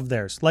accepting of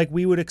theirs, like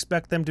we would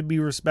expect them to be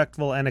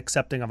respectful and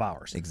accepting of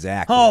ours.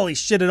 Exactly. Holy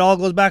shit, it all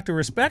goes back to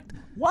respect?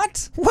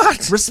 What?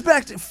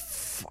 Respect?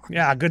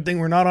 Yeah, good thing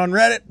we're not on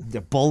Reddit.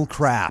 The bull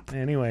crap.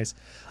 Anyways,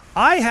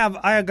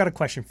 I got a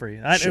question for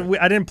you. I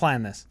didn't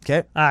plan this.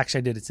 Okay. Actually,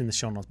 I did. It's in the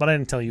show notes, but I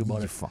didn't tell you about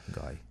You it. fucking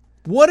guy.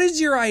 What is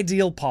your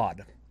ideal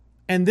pod?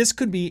 And this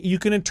could be, you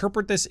can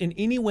interpret this in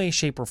any way,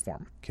 shape, or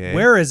form. Okay.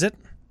 Where is it?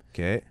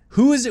 Okay.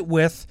 Who is it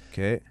with?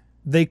 Okay.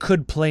 They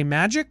could play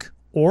Magic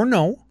or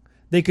no.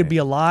 They could be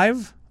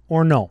alive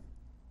or no.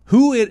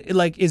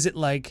 Is it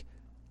like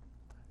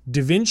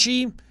Da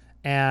Vinci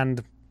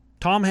and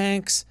Tom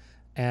Hanks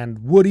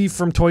and Woody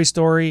from Toy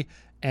Story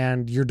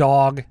and your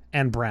dog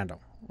and Brando?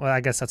 Well, I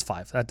guess that's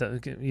 5.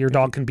 Your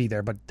dog can be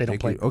there, but they don't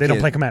play. Okay. They don't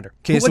play Commander.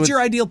 Okay, What's your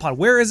ideal pod?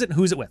 Where is it?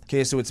 Who's it with?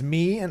 Okay, so it's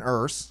me and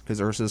Urs,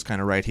 because Urs is kind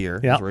of right here.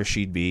 Yeah. That's where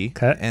she'd be.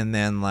 Okay. And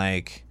then,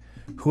 like,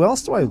 who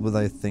else would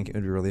I think it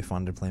would be really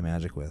fun to play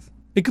Magic with?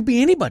 It could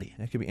be anybody.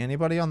 It could be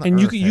anybody on the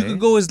And Earth, you could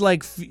go as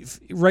like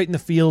right in the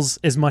fields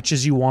as much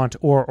as you want,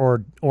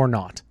 or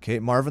not. Okay,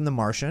 Marvin the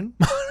Martian,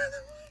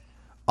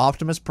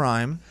 Optimus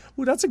Prime,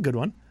 Ooh, that's a good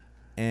one.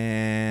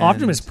 and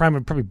Optimus Prime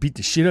would probably beat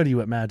the shit out of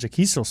you at Magic.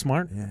 He's so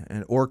smart. Yeah,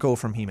 and Orko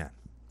from He-Man.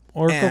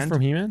 Oracle And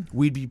from He-Man.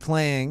 We'd be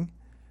playing.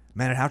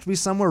 Man, it'd have to be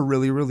somewhere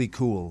really, really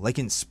cool, like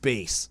in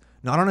space.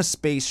 Not on a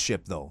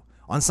spaceship though.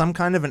 On some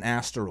kind of an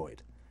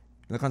asteroid.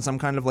 Like on some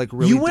kind of like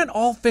really. You went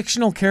all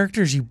fictional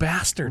characters, you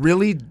bastard.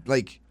 Really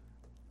like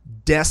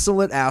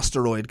desolate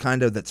asteroid,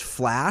 kind of that's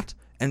flat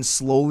and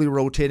slowly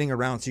rotating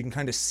around, so you can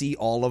kind of see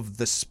all of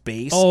the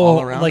space all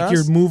around like us.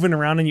 you're moving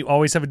around and you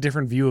always have a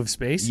different view of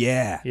space.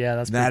 Yeah, Yeah,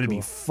 that'd pretty be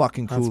cool.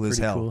 fucking cool That's as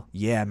pretty hell. cool.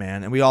 Yeah,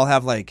 man, and we all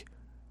have like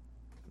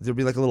there'd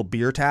be like a little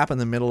beer tap in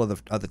the middle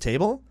of the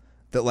table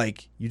that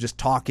like you just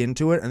talk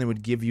into it and they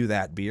would give you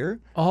that beer.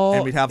 Oh,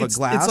 and we'd have a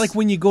glass. It's like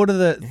when you go to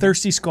the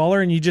Thirsty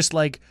Scholar and you just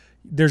like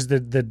there's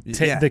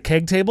the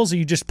keg tables, so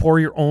you just pour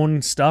your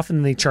own stuff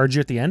and they charge you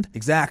at the end.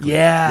 Exactly.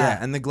 Yeah.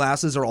 and the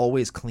glasses are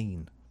always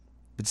clean.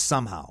 But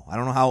somehow, I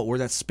don't know how, or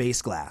that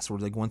space glass where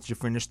like once you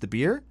finish the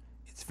beer,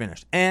 it's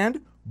finished.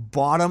 And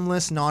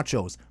bottomless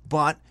nachos,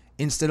 but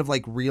instead of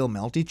like real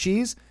melty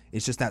cheese,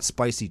 it's just that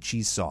spicy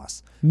cheese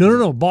sauce.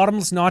 No,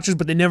 bottomless nachos,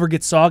 but they never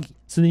get soggy.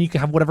 So then you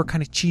can have whatever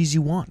kind of cheese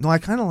you want. No, I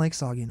kind of like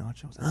soggy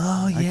nachos.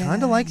 Oh, I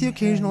kind of like the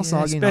occasional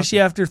soggy especially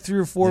nacho. after 3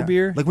 or 4 Yeah.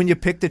 beer. Like when you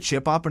pick the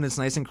chip up and it's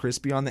nice and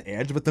crispy on the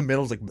edge, but the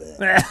middle's like,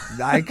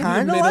 bleh. I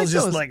kind the of like middle's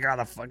just those. like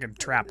on a fucking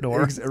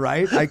trapdoor.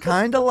 Right? I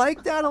kind of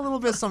like that a little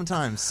bit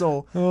sometimes.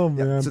 So, Oh,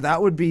 yeah, man. so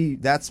that would be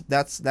that's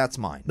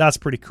mine. That's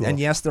pretty cool. And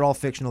yes, they're all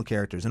fictional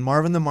characters. And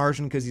Marvin the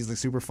Martian because he's like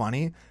super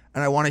funny,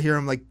 and I want to hear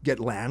him like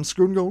get land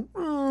screwed and go.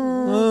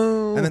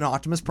 Oh. And then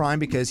Optimus Prime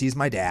because he's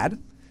my dad,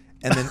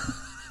 and then.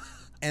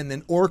 And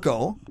then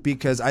Orko,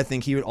 because I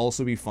think he would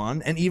also be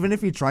fun. And even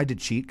if he tried to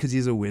cheat because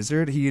he's a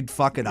wizard, he'd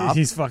fuck it up.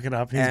 He's fucking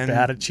up. He's And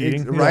bad at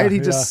cheating. right? Yeah, He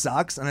just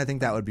sucks. And I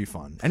think that would be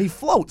fun. And he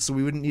floats, so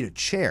we wouldn't need a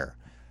chair.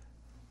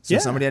 So Yeah.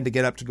 if somebody had to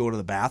get up to go to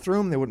the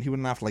bathroom, he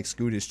wouldn't have to like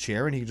scoot his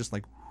chair, and he could just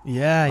like,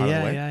 Yeah, Out of the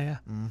yeah, way.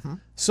 yeah.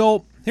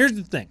 So here's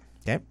the thing.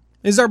 okay.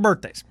 It's our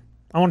birthdays.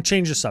 I want to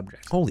change the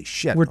subject. Holy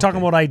shit. We're talking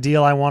okay. about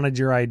ideal. I wanted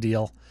your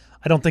ideal.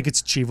 I don't think it's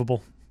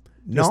achievable.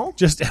 No?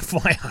 Just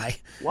FYI.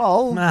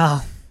 Well,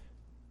 Well,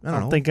 I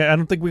don't know. I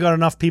don't think we got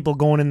enough people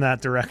going in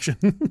that direction.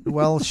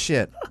 Well,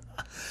 shit.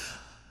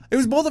 It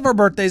was both of our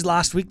birthdays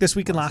this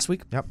week and last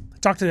week. Yep. I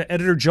talked to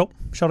editor Joe.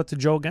 Shout out to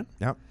Joe again.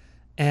 Yep.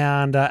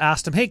 And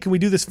asked him, hey, can we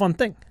do this fun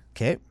thing?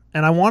 Okay.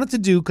 And I wanted to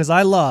do, because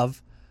I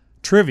love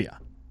trivia.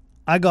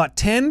 I got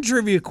 10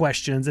 trivia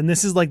questions, and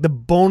this is like the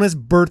bonus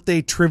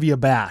birthday trivia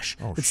bash.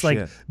 Oh, it's shit.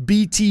 like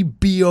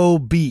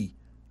BTBOB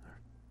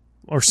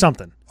or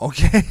something.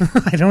 Okay.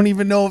 I don't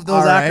even know if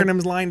those All right.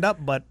 acronyms lined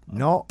up, but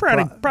No.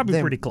 probably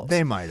they- pretty close.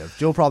 They might have.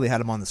 Joe probably had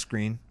them on the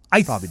screen.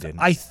 I probably didn't.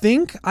 I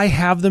think I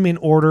have them in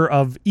order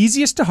of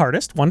easiest to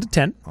hardest, 1 to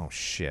 10. Oh,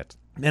 shit.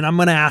 And I'm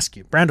going to ask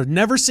you, Brando,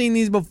 never seen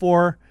these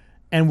before,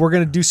 and we're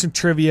going to do some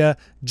trivia.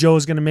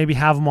 Joe's going to maybe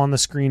have them on the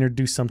screen or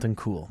do something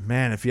cool.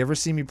 Man, if you ever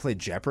see me play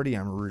Jeopardy,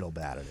 I'm real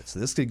bad at it. So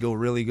this could go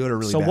really good or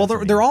really bad. Well, for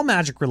me. they're all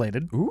magic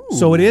related. Ooh.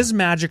 So it is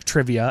magic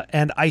trivia.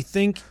 And I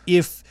think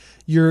if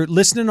you're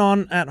listening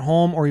on at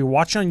home or you're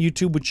watching on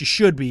YouTube, which you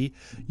should be,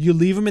 you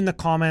leave them in the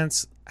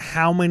comments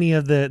how many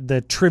of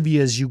the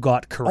trivias you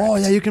got correct. Oh,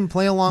 yeah, you can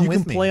play along You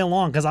with can me. play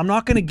along because I'm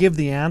not going to give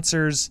the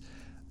answers.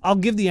 I'll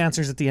give the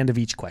answers at the end of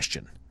each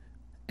question.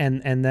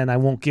 And then I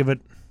won't give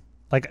it,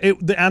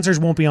 the answers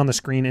won't be on the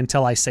screen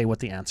until I say what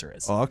the answer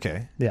is. Oh,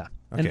 okay. Yeah.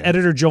 And Okay.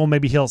 editor Joel,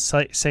 maybe he'll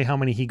say how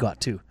many he got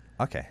too.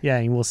 Okay. Yeah,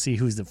 and we'll see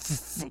who's the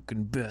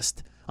fucking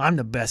best. I'm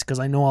the best because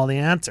I know all the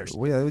answers.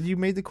 Well, yeah, you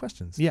made the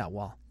questions. Yeah,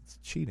 well, It's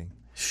cheating.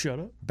 shut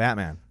up.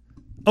 Batman.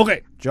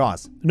 Okay.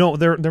 Jaws. No,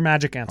 they're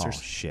magic Oh,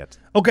 answers. shit.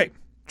 Okay.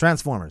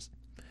 Transformers.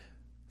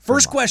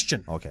 First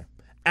question. Okay.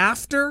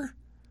 After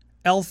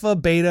Alpha,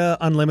 Beta,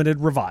 Unlimited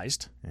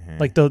revised, Mm-hmm.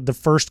 like the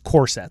first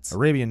core sets,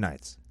 Arabian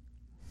Nights.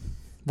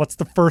 what's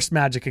the first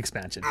magic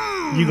expansion?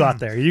 You got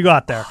there. You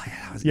got there.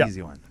 That was Yeah. an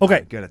easy one. Okay.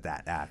 I'm good at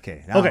that.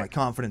 Okay. Now Okay. my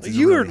confidence is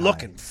You were really high.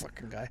 looking,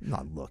 fucking guy. I'm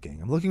not looking.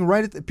 I'm looking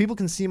right at people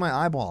can see my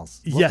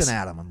eyeballs. Yes. Looking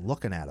at them. I'm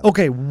looking at them.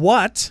 Okay,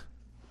 what?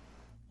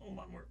 Hold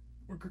on,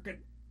 we're crooked.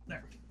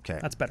 There. Okay.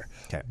 That's better.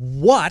 Okay.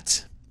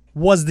 What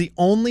was the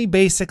only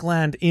basic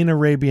land in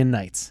Arabian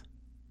Nights?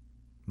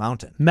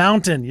 Mountain.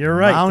 Mountain. You're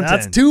right. Mountain.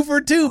 That's 2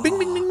 for 2. Bing,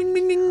 bing, bing, bing,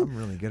 bing, bing. I'm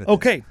really good at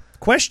Okay,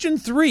 question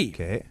 3. this.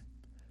 Okay.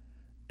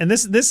 And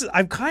this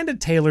I've kind of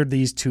tailored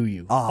these to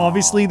you.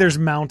 Obviously, there's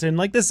mountain.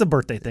 Like, this is a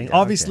birthday thing. Yeah,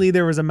 Obviously, okay.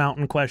 there was a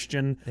mountain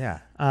question. Yeah.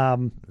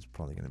 Um, It's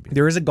probably going to be.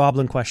 there is a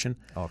goblin question.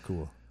 Oh,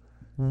 cool.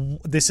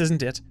 This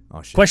isn't it.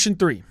 Oh, shit. Question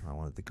 3. I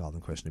wanted the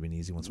goblin question to be an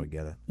easy one so I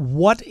get it.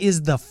 What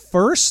is the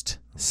first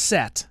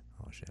set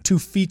Oh, shit. to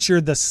feature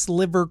the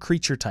sliver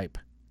creature type?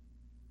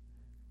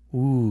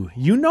 Ooh,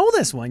 you know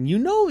this one. You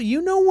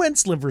know when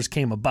slivers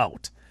came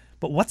about.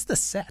 But what's the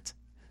set?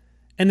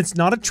 And it's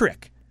not a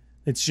trick.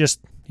 It's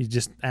just you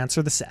just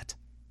answer the set.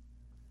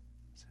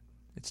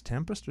 It's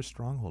Tempest or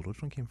Stronghold?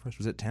 Which one came first?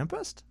 Was it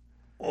Tempest?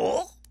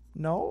 Oh,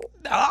 No.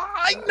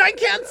 I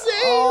can't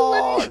say.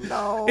 Oh,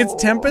 no. It's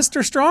Tempest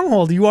or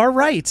Stronghold. You are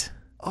right.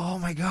 Oh,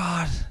 my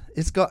God.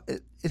 It's got.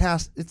 It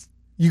has.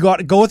 You got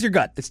to go with your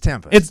gut. It's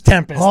Tempest. It's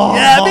Tempest. Oh.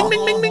 Yeah, bing,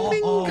 bing, bing, bing,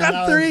 bing.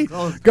 Got 3.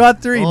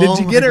 Got 3. Did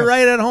you my get it God.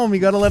 right at home? You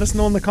got to let us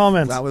know in the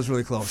comments. That was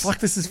really close. Fuck,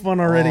 this is fun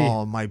already.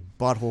 Oh, my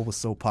butthole was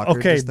so puckered.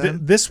 Okay, just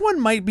then. this one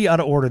might be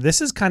out of order.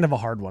 This is kind of a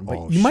hard one, but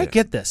Oh, you might shit.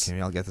 get this.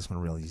 Okay, I'll get this one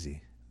real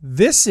easy.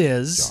 This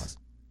is Jaws.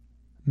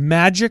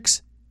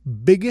 Magic's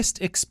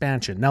biggest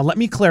expansion. Now, let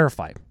me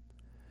clarify.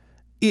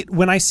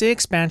 When I say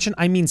expansion,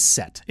 I mean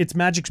set. It's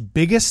Magic's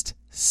biggest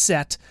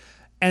set,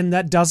 and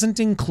that doesn't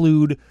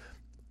include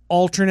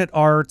alternate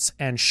arts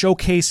and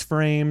showcase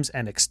frames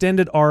and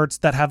extended arts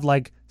that have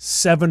like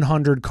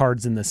 700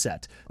 cards in the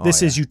set.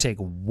 This is you take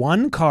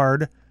one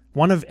card,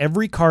 one of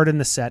every card in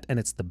the set, and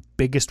it's the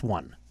biggest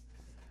one.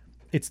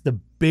 It's the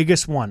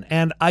biggest one.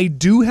 And I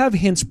do have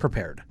hints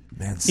prepared.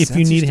 Man, if sets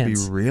you need used to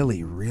hints. be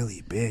really,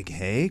 really big.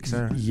 Hey,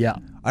 'Cause Yeah.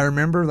 I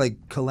remember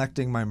like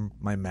collecting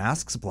my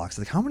masks blocks.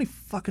 Like, how many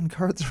fucking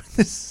cards are in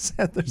this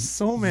set? There's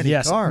so many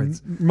Yes.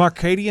 cards.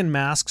 Marcadian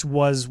Masks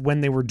was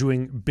when they were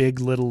doing big,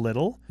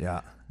 little.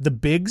 Yeah. The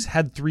bigs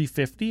had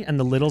 350 and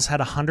the littles had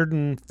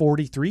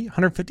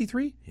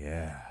 153.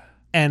 Yeah.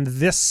 And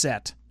this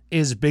set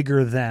is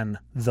bigger than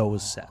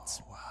those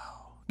sets.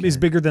 Wow. is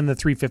bigger than the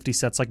 350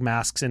 sets like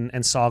Masks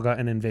and Saga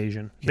and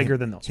Invasion. Bigger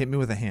than those. Hit me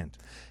with a hint.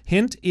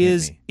 Hint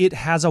is me. it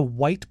has a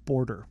white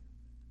border.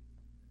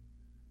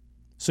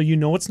 So you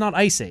know it's not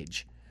Ice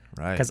Age.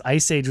 Right. Because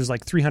Ice Age was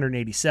like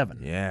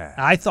 387. Yeah.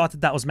 I thought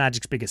that was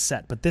Magic's biggest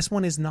set, but this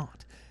one is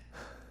not.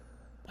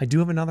 I do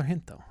have another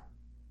hint, though.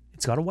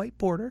 It's got a white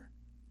border.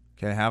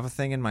 Okay, I have a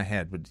thing in my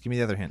head, but give me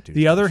the other hint, dude.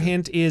 The other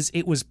hint is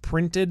it was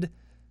printed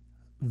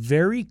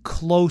very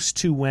close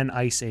to when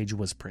Ice Age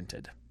was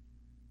printed.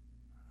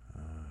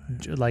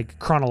 Like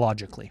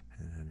chronologically.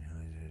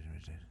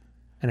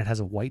 And it has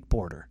a white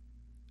border.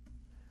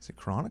 Is it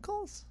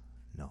Chronicles?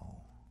 No.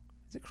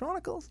 Is it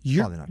Chronicles?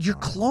 You're Probably not you're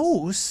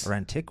Chronicles. close. Or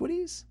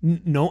Antiquities? No,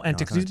 No, it's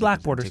Antiquities not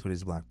Black Borders.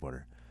 Antiquities Black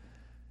Border.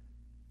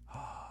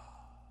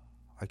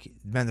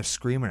 Man, they're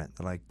screaming it.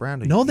 They're like,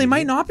 Brando. No, you they might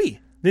idiot." not be.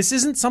 This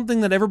isn't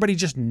something that everybody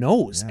just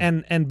knows.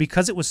 Yeah. And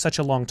because it was such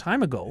a long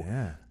time ago,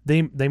 Yeah.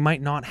 they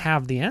might not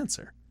have the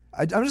answer.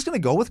 I'm just going to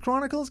go with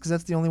Chronicles because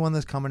that's the only one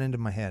that's coming into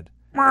my head.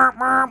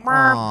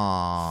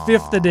 Aw.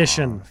 5th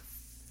edition.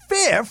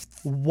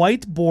 5th?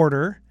 White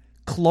border,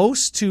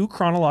 close to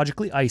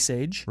chronologically Ice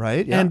Age.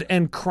 Right, yeah.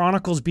 And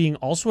Chronicles being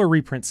also a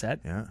reprint set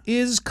Yeah.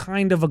 is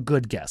kind of a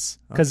good guess.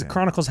 Because Okay.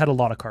 Chronicles had a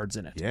lot of cards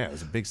in it. Yeah, it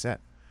was a big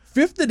set.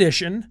 5th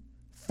edition,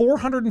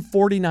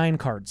 449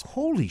 cards.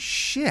 Holy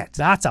shit.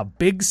 That's a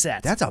big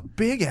set. That's a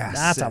big ass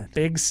That's set. a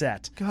big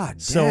set. God damn.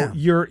 So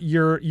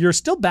you're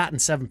still batting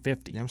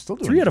 750. Yeah, I'm still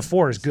doing 3 out of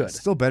 4 is good.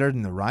 Still better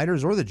than the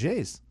Riders or the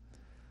Jays.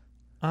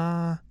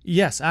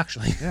 Yes,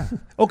 actually. Yeah.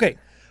 Okay.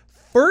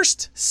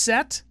 First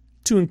set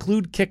to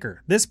include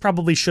kicker. This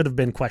probably should have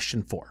been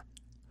question 4.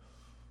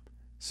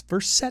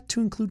 First set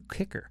to include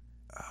kicker.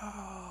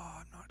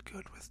 Oh, not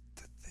good with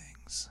the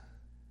things.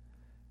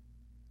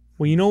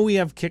 Well, you know we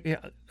have kicker.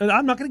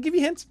 I'm not going to give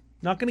you hints.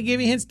 Not going to give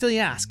you hints till you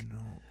ask.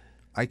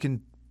 I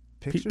can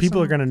picture People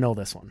some- are going to know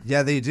this one.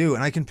 Yeah, they do.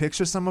 And I can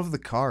picture some of the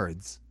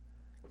cards.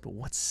 But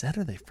what set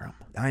are they from?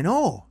 I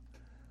know.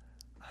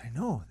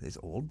 It's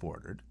old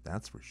bordered,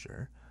 that's for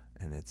sure.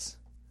 And it's...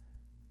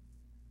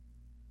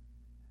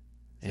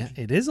 Yeah,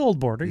 it is old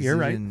border. is You're it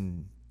right.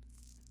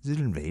 Is it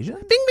Invasion?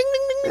 Bing, bing,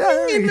 bing, bing, Yeah,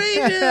 there bing. we go.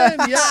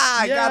 Invasion. Yeah,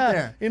 I got yeah.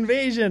 there.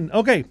 Invasion.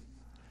 Okay.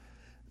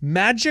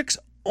 Magic's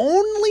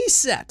only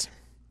set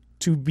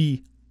to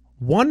be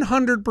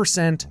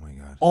 100% Oh my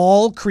God.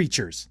 all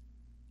creatures.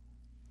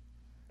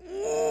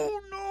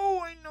 Oh, no,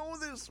 I know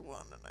this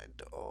one. And I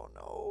don't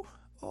know.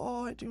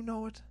 Oh, I do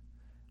know it.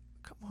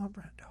 Come on,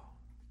 Brando.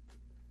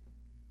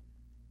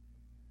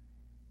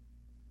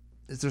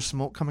 Is there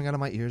smoke coming out of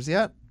my ears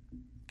yet?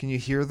 Can you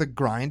hear the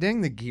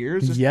grinding, the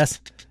gears? Just- Yes.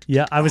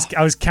 Yeah, I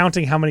was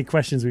counting how many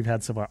questions we've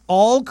had so far.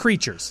 All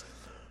creatures.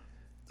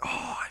 Oh,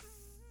 I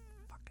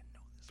fucking know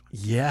this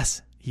one.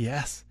 Yes.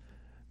 Yes.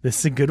 This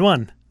is a good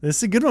one.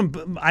 But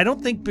I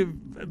don't think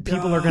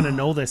people are going to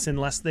know this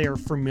unless they are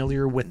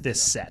familiar with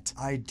this set.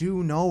 I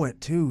do know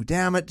it too.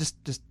 Damn it! Did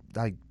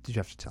you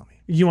have to tell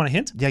me? You want a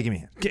hint? Yeah, give me a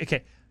hint.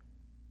 Okay.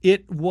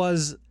 It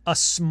was a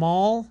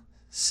small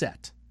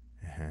set.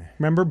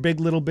 Remember Big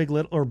Little,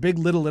 or Big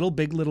Little Little,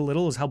 Big Little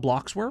Little is how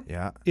blocks were?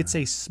 Yeah. It's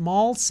a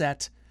small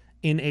set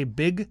in a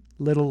Big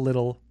Little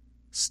Little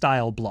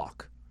style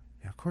block.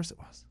 Yeah, of course it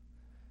was.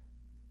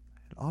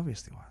 It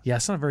obviously was. Yeah,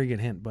 it's not a very good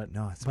hint, but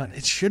No, it's but okay.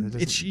 it should That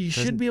doesn't- you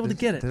should be able to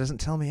get it. That doesn't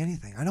tell me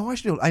anything. I know I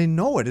should. I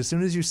know it. As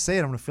soon as you say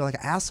it, I'm gonna feel like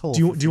an asshole. Do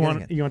you for do you forgetting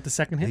want it. you want the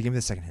second Yeah, hint? give me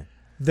the second hint.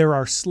 There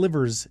are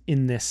slivers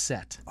in this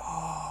set.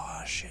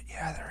 Oh shit!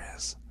 Yeah, there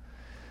is.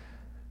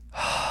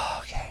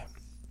 Okay.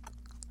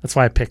 That's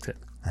why I picked it.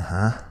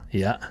 Uh-huh.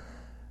 Yeah.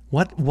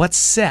 What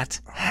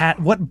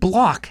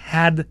block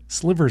had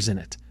slivers in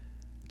it?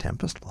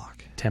 Tempest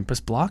block.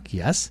 Tempest block?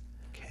 Yes.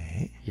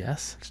 Okay.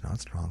 Yes. It's not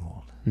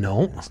Stronghold.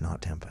 No. It's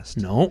not Tempest.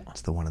 No.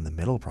 It's the one in the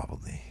middle,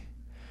 probably.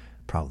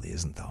 Probably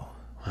isn't though.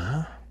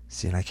 Huh?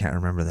 See, and I can't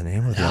remember the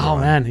name of the other Oh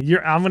one. man,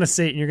 I'm gonna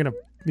say it and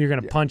you're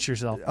gonna punch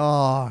yourself.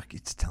 Oh,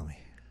 tell me.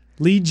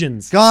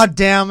 Legions. God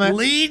damn it!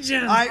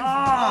 Legions.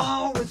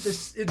 With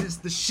this, it is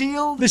the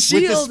shield. The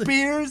shield. With the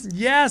spears.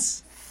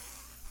 Yes.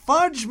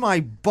 Fudge my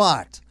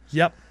butt.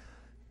 Yep.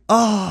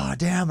 Oh,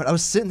 damn it. I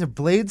was sitting there.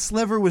 Blade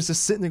Sliver was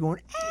just sitting there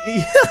going,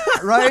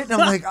 right? And I'm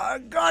like, oh,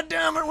 God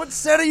damn it. What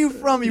set are you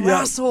from, you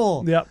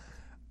asshole? Yep.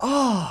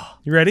 Oh.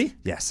 You ready?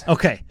 Yes.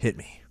 Okay. Hit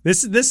me.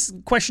 This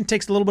question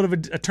takes a little bit of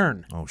a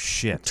turn. Oh,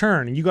 shit.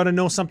 Turn, and you got to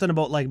know something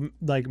about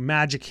like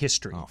Magic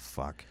history. Oh,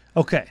 fuck.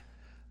 Okay.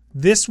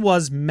 This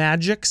was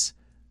Magic's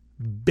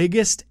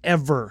biggest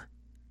ever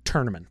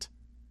tournament.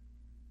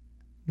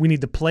 We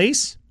need the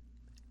place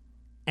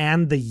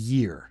and the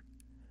year.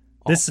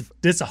 This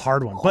is a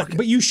hard one,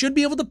 but you should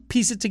be able to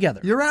piece it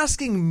together. You're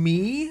asking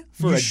me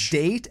for a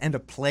date and a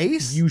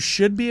place? You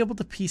should be able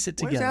to piece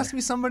it Why together. just ask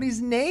me somebody's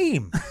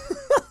name?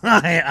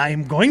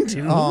 I'm going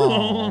to.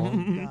 Oh,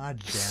 God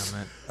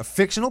damn it. A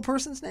fictional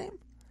person's name?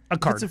 A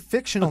If card. it's a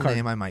fictional card.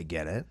 name, I might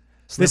get it.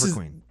 This Sliver is-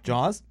 Queen.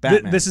 Jaws? Th-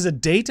 Batman. this is a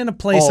date and a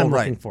place I'm right.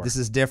 looking for. This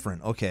is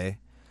different. Okay.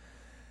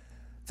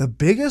 The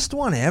biggest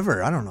one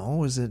ever. I don't know.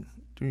 Was it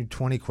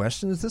 20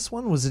 questions, this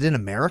one? Was it in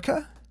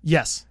America?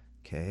 Yes.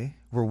 Okay.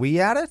 Were we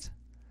at it?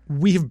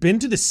 We have been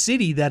to the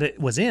city that it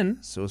was in.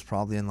 So it's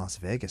probably in Las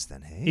Vegas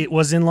then, hey? It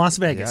was in Las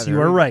Vegas. Yeah,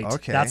 You are right.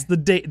 okay. That's the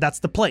date. That's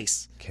the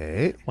place.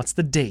 Okay. What's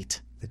the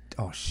date?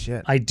 Oh,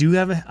 shit. I do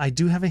have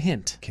a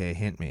hint. Okay,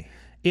 hint me.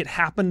 It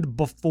happened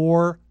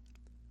before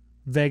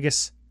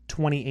Vegas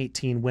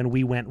 2018 when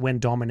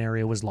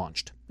Dominaria was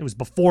launched. It was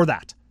before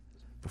that.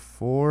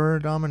 Before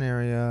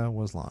Dominaria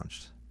was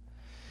launched.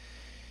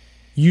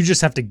 You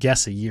just have to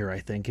guess a year, I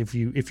think. If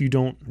you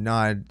don't, No,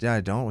 I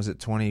don't. Was it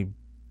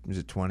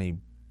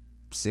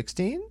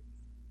 2016?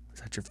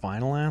 is that your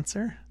final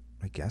answer?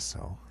 I guess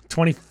so.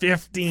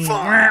 2015. Oh,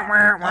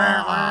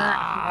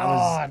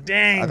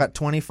 dang. I got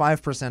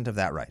 25% of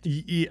that right.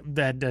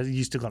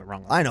 You still got it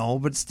wrong. I know,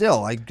 but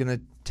still, I'm going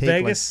to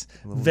take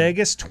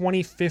Vegas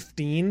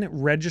 2015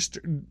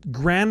 registered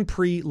Grand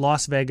Prix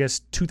Las Vegas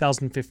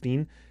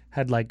 2015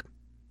 had like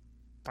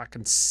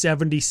fucking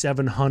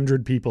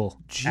 7,700 people.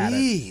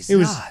 Jeez. It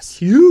was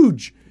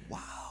huge. Wow.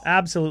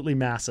 Absolutely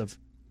massive.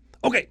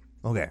 Okay.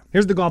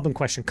 Here's the goblin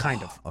question,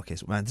 kind of. Okay,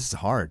 so man, this is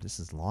hard. This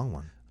is a long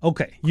one.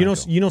 Okay. You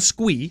know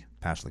Squee.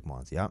 Pashlik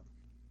Mons, yeah.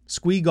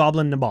 Squee,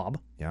 Goblin, Nabob.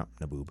 Yeah,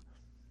 Naboob.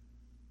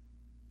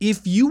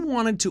 If you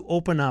wanted to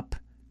open up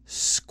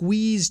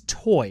Squee's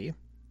toy,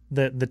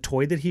 the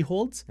toy that he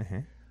holds,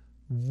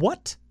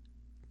 what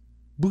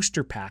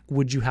booster pack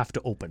would you have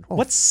to open?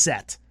 What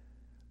set?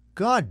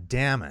 God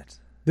damn it.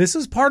 This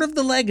is part of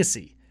the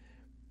legacy.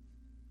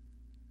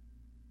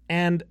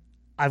 And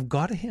I've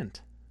got a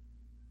hint.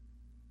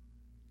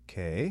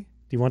 Okay.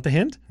 Do you want the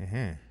hint?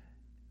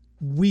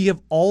 We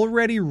have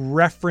already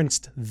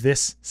referenced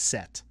this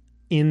set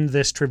in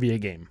this trivia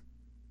game.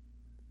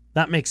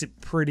 That makes it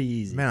pretty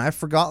easy. Man, I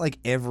forgot like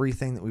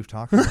everything that we've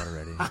talked about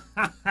already.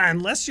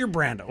 Unless you're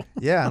Brando.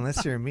 Yeah,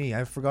 unless you're me.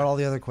 I forgot all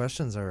the other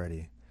questions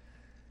already.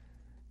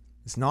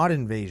 It's not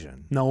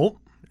Invasion. No.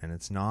 And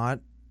it's not...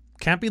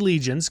 Can't be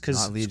Legions because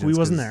Squee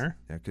wasn't there.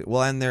 Yeah,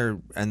 well,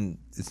 and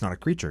it's not a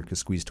creature because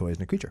Squee's toy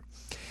isn't a creature.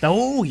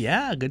 Oh,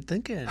 yeah. Good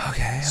thinking.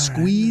 Okay.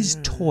 Squee's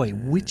toy.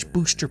 Which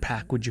booster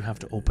pack would you have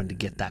to open to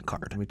get that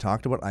card? We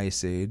talked about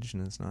Ice Age,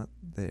 and it's not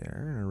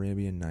there. And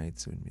Arabian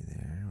Nights wouldn't be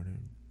there.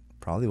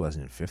 Probably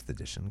wasn't in 5th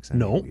edition because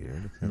that'd be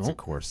weird. That's a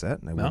core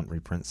set, and I wouldn't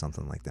reprint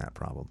something like that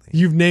probably.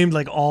 You've named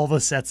like all the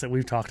sets that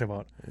we've talked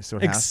about. So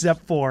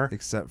except for...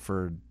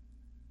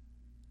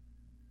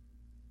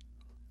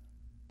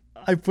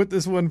 I put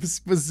this one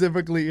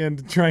specifically in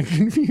to try and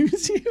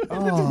confuse you.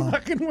 And it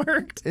fucking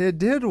worked. It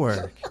did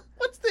work.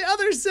 What's the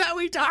other set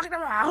we talked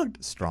about?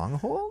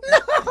 Stronghold? No.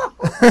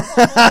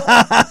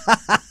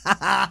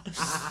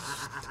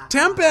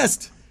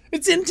 Tempest.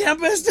 It's in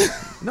Tempest.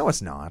 No,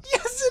 it's not.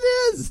 Yes,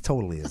 it is. It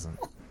totally isn't.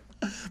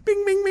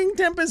 Bing, bing, bing.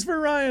 Tempest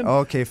for Ryan.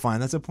 Okay, fine.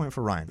 That's a point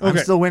for Ryan. Okay. I'm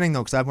still winning,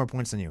 though, because I have more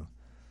points than you.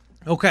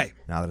 Okay.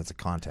 Now that it's a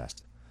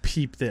contest.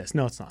 Peep this.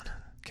 No, it's not.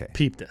 Okay.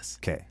 Peep this.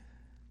 Okay.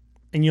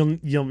 And you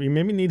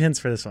maybe need hints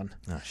for this one.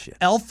 Oh, shit.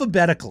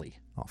 Alphabetically.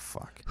 Oh,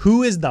 fuck.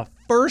 Who is the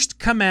first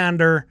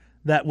commander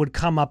that would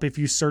come up if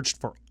you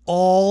searched for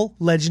all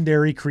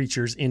legendary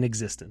creatures in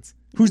existence?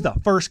 Who's the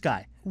first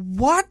guy?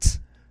 What?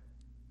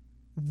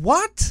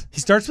 He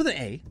starts with an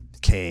A.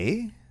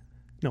 K?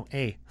 No,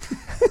 A.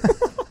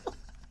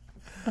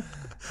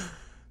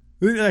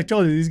 I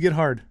told you, these get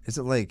hard. Is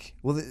it like,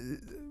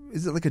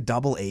 is it like a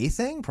double A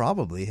thing?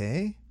 Probably,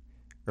 hey?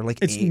 Or like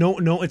it's A?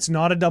 No, it's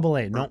not a double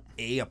A. No.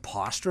 A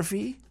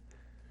apostrophe?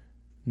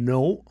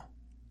 No.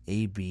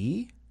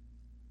 AB?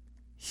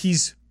 He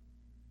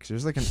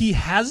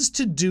has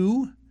to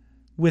do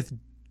with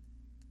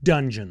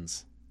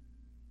dungeons.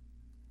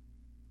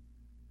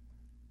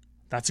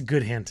 That's a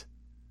good hint.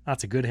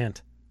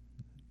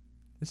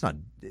 It's not.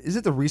 Is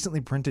it the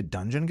recently printed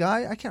dungeon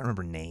guy? I can't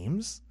remember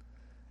names.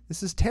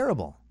 This is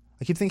terrible.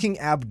 I keep thinking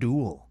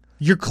Abdul.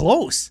 You're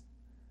close.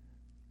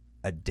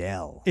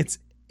 Adele. It's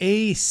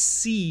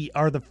AC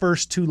are the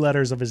first two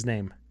letters of his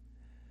name.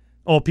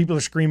 Oh, people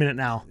are screaming it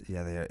now.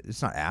 Yeah,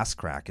 it's not Ass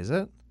Crack, is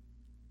it?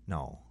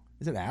 No.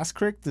 Is it Ass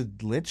Crack, the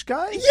Lich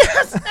guy?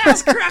 Yes,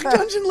 Ass Crack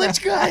Dungeon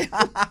Lich guy.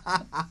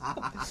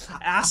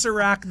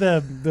 Asarak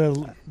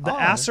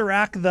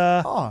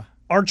the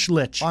Arch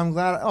Lich. I'm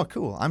glad. Oh,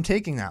 cool. I'm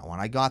taking that one.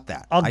 I got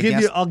that. I'll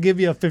give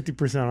you a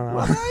 50% on that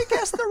one. I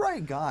guessed the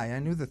right guy. I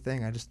knew the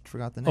thing. I just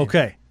forgot the name.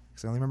 Okay.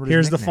 I only remembered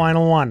Here's his the nickname.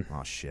 final one.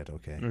 Oh shit.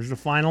 Okay. Here's the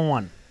final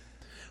one.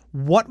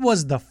 What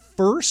was the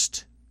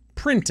first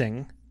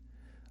printing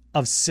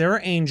of Sarah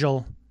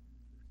Angel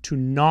to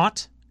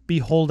not be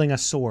holding a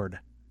sword?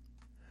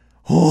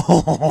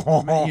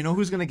 Man, you know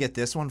who's gonna get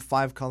this one?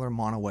 5-color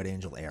mono white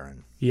angel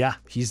Aaron. Yeah.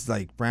 He's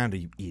like,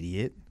 Brando, you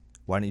idiot.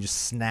 Why don't you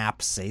just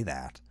say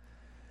that?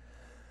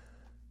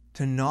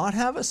 To not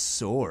have a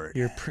sword.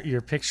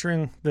 You're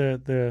picturing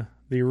the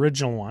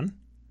original one.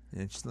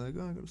 Yeah, just like,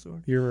 I got a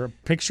sword. You're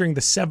picturing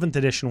the 7th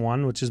edition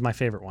one, which is my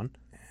favorite one.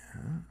 Yeah.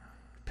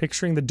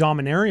 Picturing the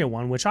Dominaria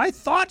one, which I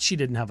thought she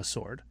didn't have a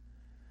sword.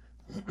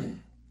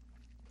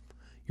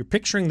 You're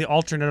picturing the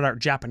alternate art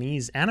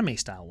Japanese anime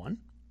style one.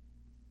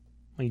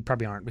 Well, you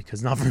probably aren't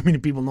because not very many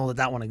people know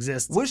that one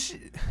exists.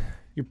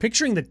 You're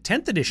picturing the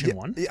 10th edition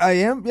one. I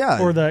am,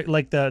 yeah. Or the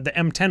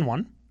M10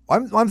 one.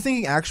 I'm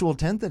thinking actual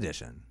 10th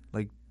edition.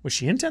 Like Was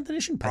she in 10th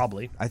edition?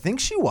 Probably. I think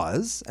she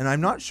was, and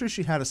I'm not sure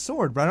she had a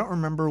sword, but I don't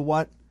remember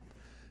what.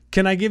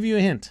 Can I give you a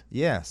hint?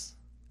 Yes.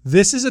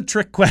 This is a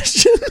trick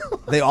question.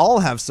 They all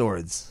have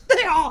swords.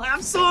 They all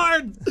have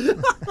swords.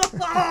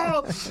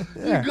 Oh,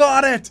 you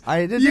got it.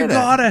 I did. You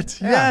got it.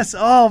 Yeah. Yes.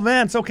 Oh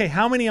man. So okay.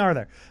 How many are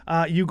there?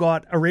 You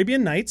got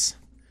Arabian Nights,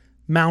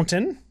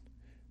 Mountain,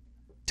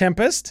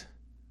 Tempest,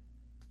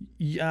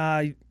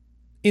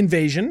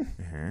 Invasion.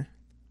 Uh-huh.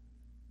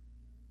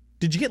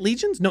 Did you get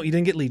Legions? No, you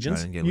didn't get Legions.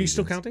 I didn't get you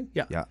still Legions. counting?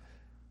 Yeah.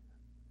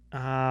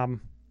 Yeah.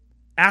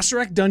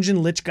 Asarak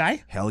Dungeon Lich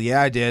Guy, Hell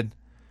yeah, I did.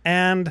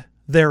 and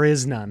There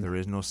Is None. There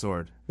is no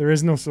sword. There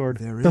is no sword.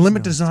 There The is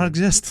limit no does not sword.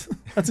 exist.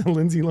 That's a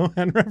Lindsay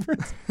Lohan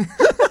reference.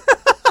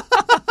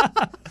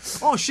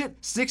 Oh shit,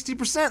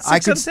 60%. 6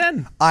 out of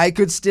 10. I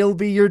could still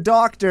be your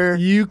doctor.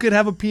 You could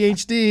have a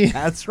PhD.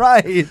 That's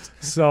right.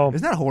 So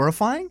Isn't that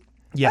horrifying?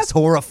 Yes. That's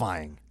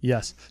horrifying.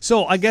 yes.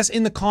 So I guess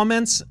in the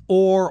comments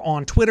or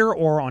on Twitter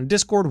or on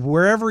Discord,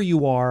 wherever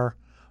you are,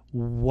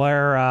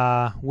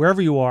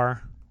 wherever you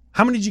are,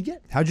 how many did you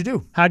get? How'd you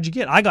do? How'd you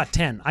get? I got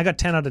 10. I got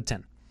 10 out of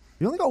 10.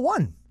 You only got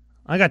one.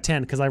 I got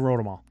 10 because I wrote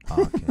them all.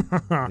 Oh,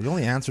 okay. You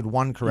only answered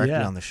one correctly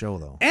Yeah. on the show,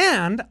 though.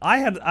 And I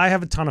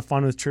have a ton of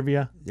fun with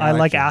trivia. Yeah, I I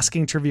like can.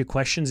 asking trivia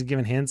questions and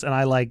giving hints, and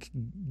I like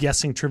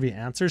guessing trivia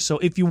answers. So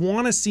if you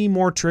want to see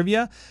more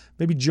trivia,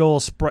 maybe Joe will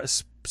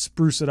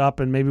spruce it up,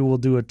 and maybe we'll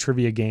do a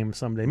trivia game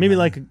someday. Maybe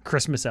like a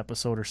Christmas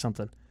episode or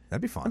something.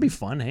 That'd be fun. That'd be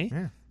fun, hey?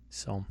 Yeah.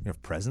 So You have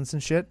presents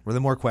and shit. Where the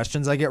more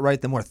questions I get right,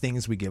 the more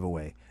things we give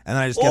away, and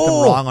then I just get them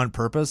Oh! wrong on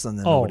purpose, and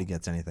then Oh. nobody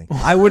gets anything.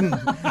 I wouldn't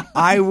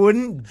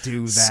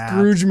do that.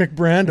 Scrooge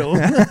McBrando.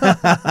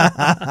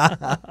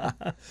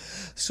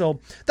 So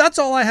that's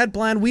all I had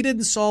planned. We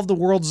didn't solve the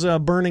world's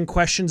burning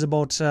questions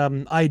about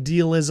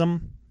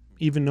idealism,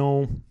 even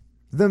though,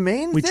 The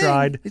main We thing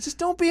tried. is just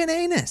don't be an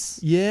anus.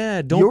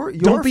 yeah, Your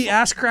don't be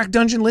ass crack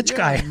dungeon lich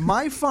guy.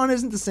 My fun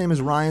isn't the same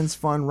as Ryan's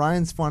fun.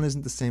 Ryan's fun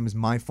isn't the same as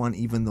my fun,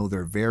 even though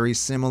they're very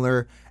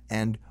similar.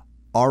 And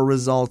our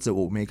results that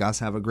will make us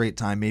have a great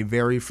time may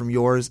vary from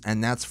yours,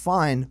 and that's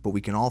fine. But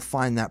we can all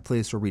find that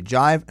place where we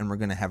jive, and we're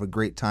going to have a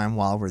great time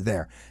while we're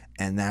there.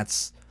 And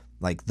that's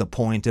like the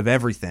point of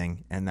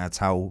everything, and that's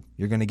how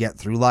you're going to get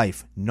through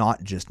life,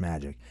 not just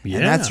magic. Yeah.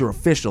 And that's your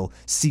official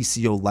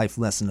CCO life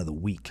lesson of the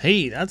week.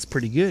 Hey, that's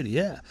pretty good,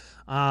 yeah.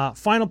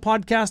 Final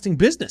podcasting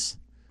business.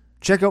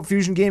 Check out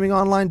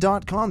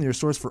FusionGamingOnline.com, your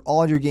source for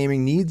all your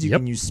gaming needs. You Yep.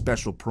 can use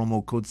special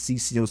promo code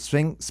CCO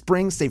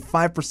Spring, save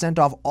 5%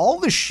 off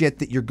all the shit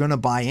that you're going to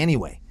buy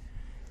anyway.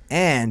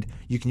 And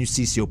you can use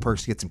CCO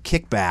perks to get some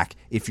kickback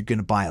if you're going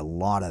to buy a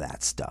lot of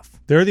that stuff.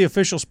 They're the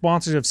official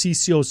sponsors of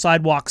CCO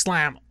Sidewalk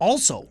Slam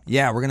also.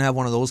 Yeah, we're going to have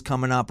one of those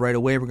coming up right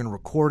away. We're going to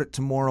record it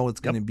tomorrow.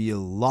 It's going to be a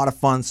lot of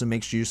fun, so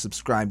make sure you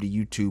subscribe to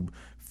YouTube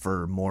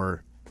for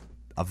more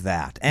of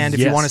that. And if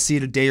you Yes. want to see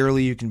it a day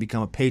early, you can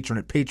become a patron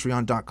at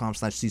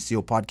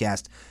patreon.com/CCO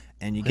podcast,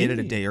 and you get it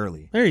a day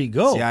early. There you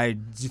go. See,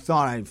 you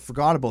thought I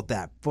forgot about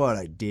that, but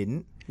I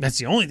didn't. That's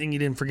the only thing you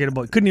didn't forget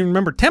about. Couldn't even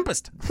remember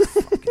Tempest.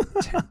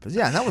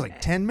 Yeah, and that was like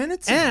 10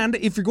 minutes. And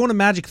if you're going to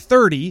Magic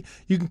 30,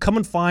 you can come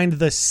and find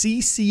the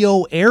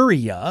CCO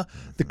area,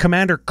 the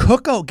Commander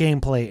Cookout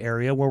gameplay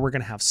area, where we're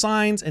going to have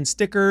signs and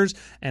stickers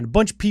and a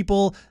bunch of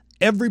people.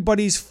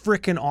 Everybody's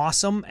freaking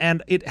awesome.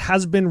 And it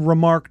has been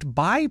remarked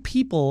by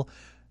people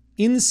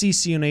in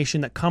CCO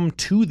Nation that come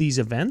to these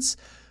events.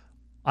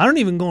 I don't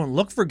even go and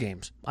look for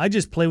games. I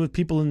just play with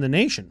people in the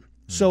nation.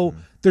 So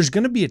there's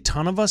going to be a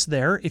ton of us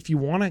there. If you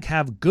want to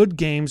have good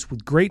games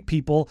with great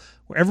people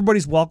where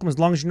everybody's welcome, as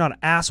long as you're not an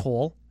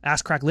asshole,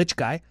 ass crack lich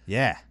guy,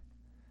 Yeah.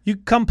 you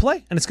come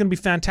play and it's going to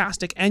be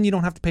fantastic. And you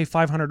don't have to pay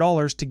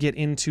 $500 to get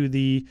into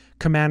the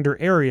Commander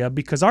area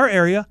because our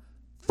area,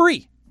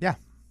 free. Yeah.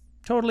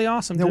 Totally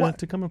awesome You know what?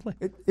 to come and play.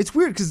 It's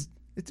weird because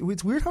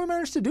it's weird how we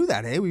managed to do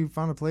that, eh? We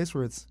found a place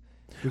where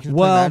we can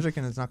Well, play Magic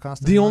and it's not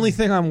costing The any only money.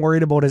 thing I'm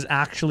worried about is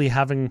actually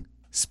having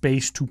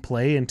space to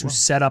play and to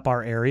set up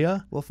our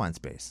area. We'll find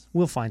space.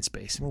 We'll find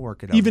space. We'll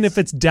work it out. Even if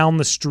it's down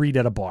the street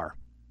at a bar.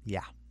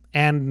 Yeah.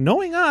 And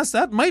knowing us,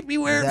 that might be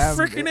where That- it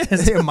freaking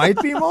is. It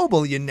might be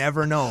mobile. You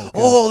never know.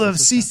 Oh, the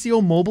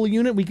CCO mobile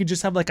unit. We could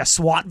just have like a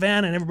SWAT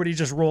van and everybody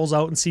just rolls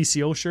out in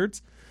CCO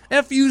shirts.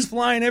 FU's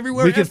flying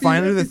everywhere. We could FU,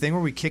 finally do the FU. thing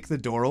where we kick the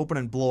door open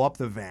and blow up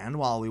the van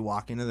while we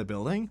walk into the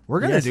building. We're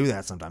going to Yes. do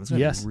that sometime. It's going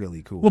to Yes. be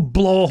really cool. We'll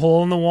blow a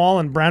hole in the wall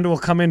and Brando will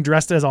come in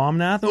dressed as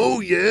Omnath. Oh,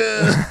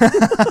 yeah.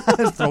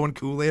 Just throwing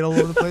Kool-Aid all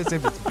over the place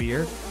if it's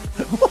beer.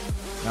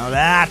 Now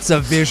that's a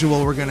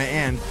visual we're going to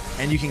end.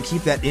 And you can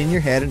keep that in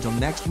your head until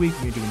next week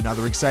when we do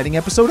another exciting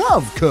episode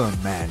of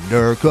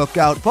Commander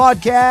Cookout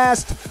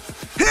Podcast.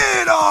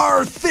 Hit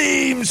our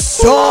theme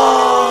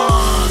song!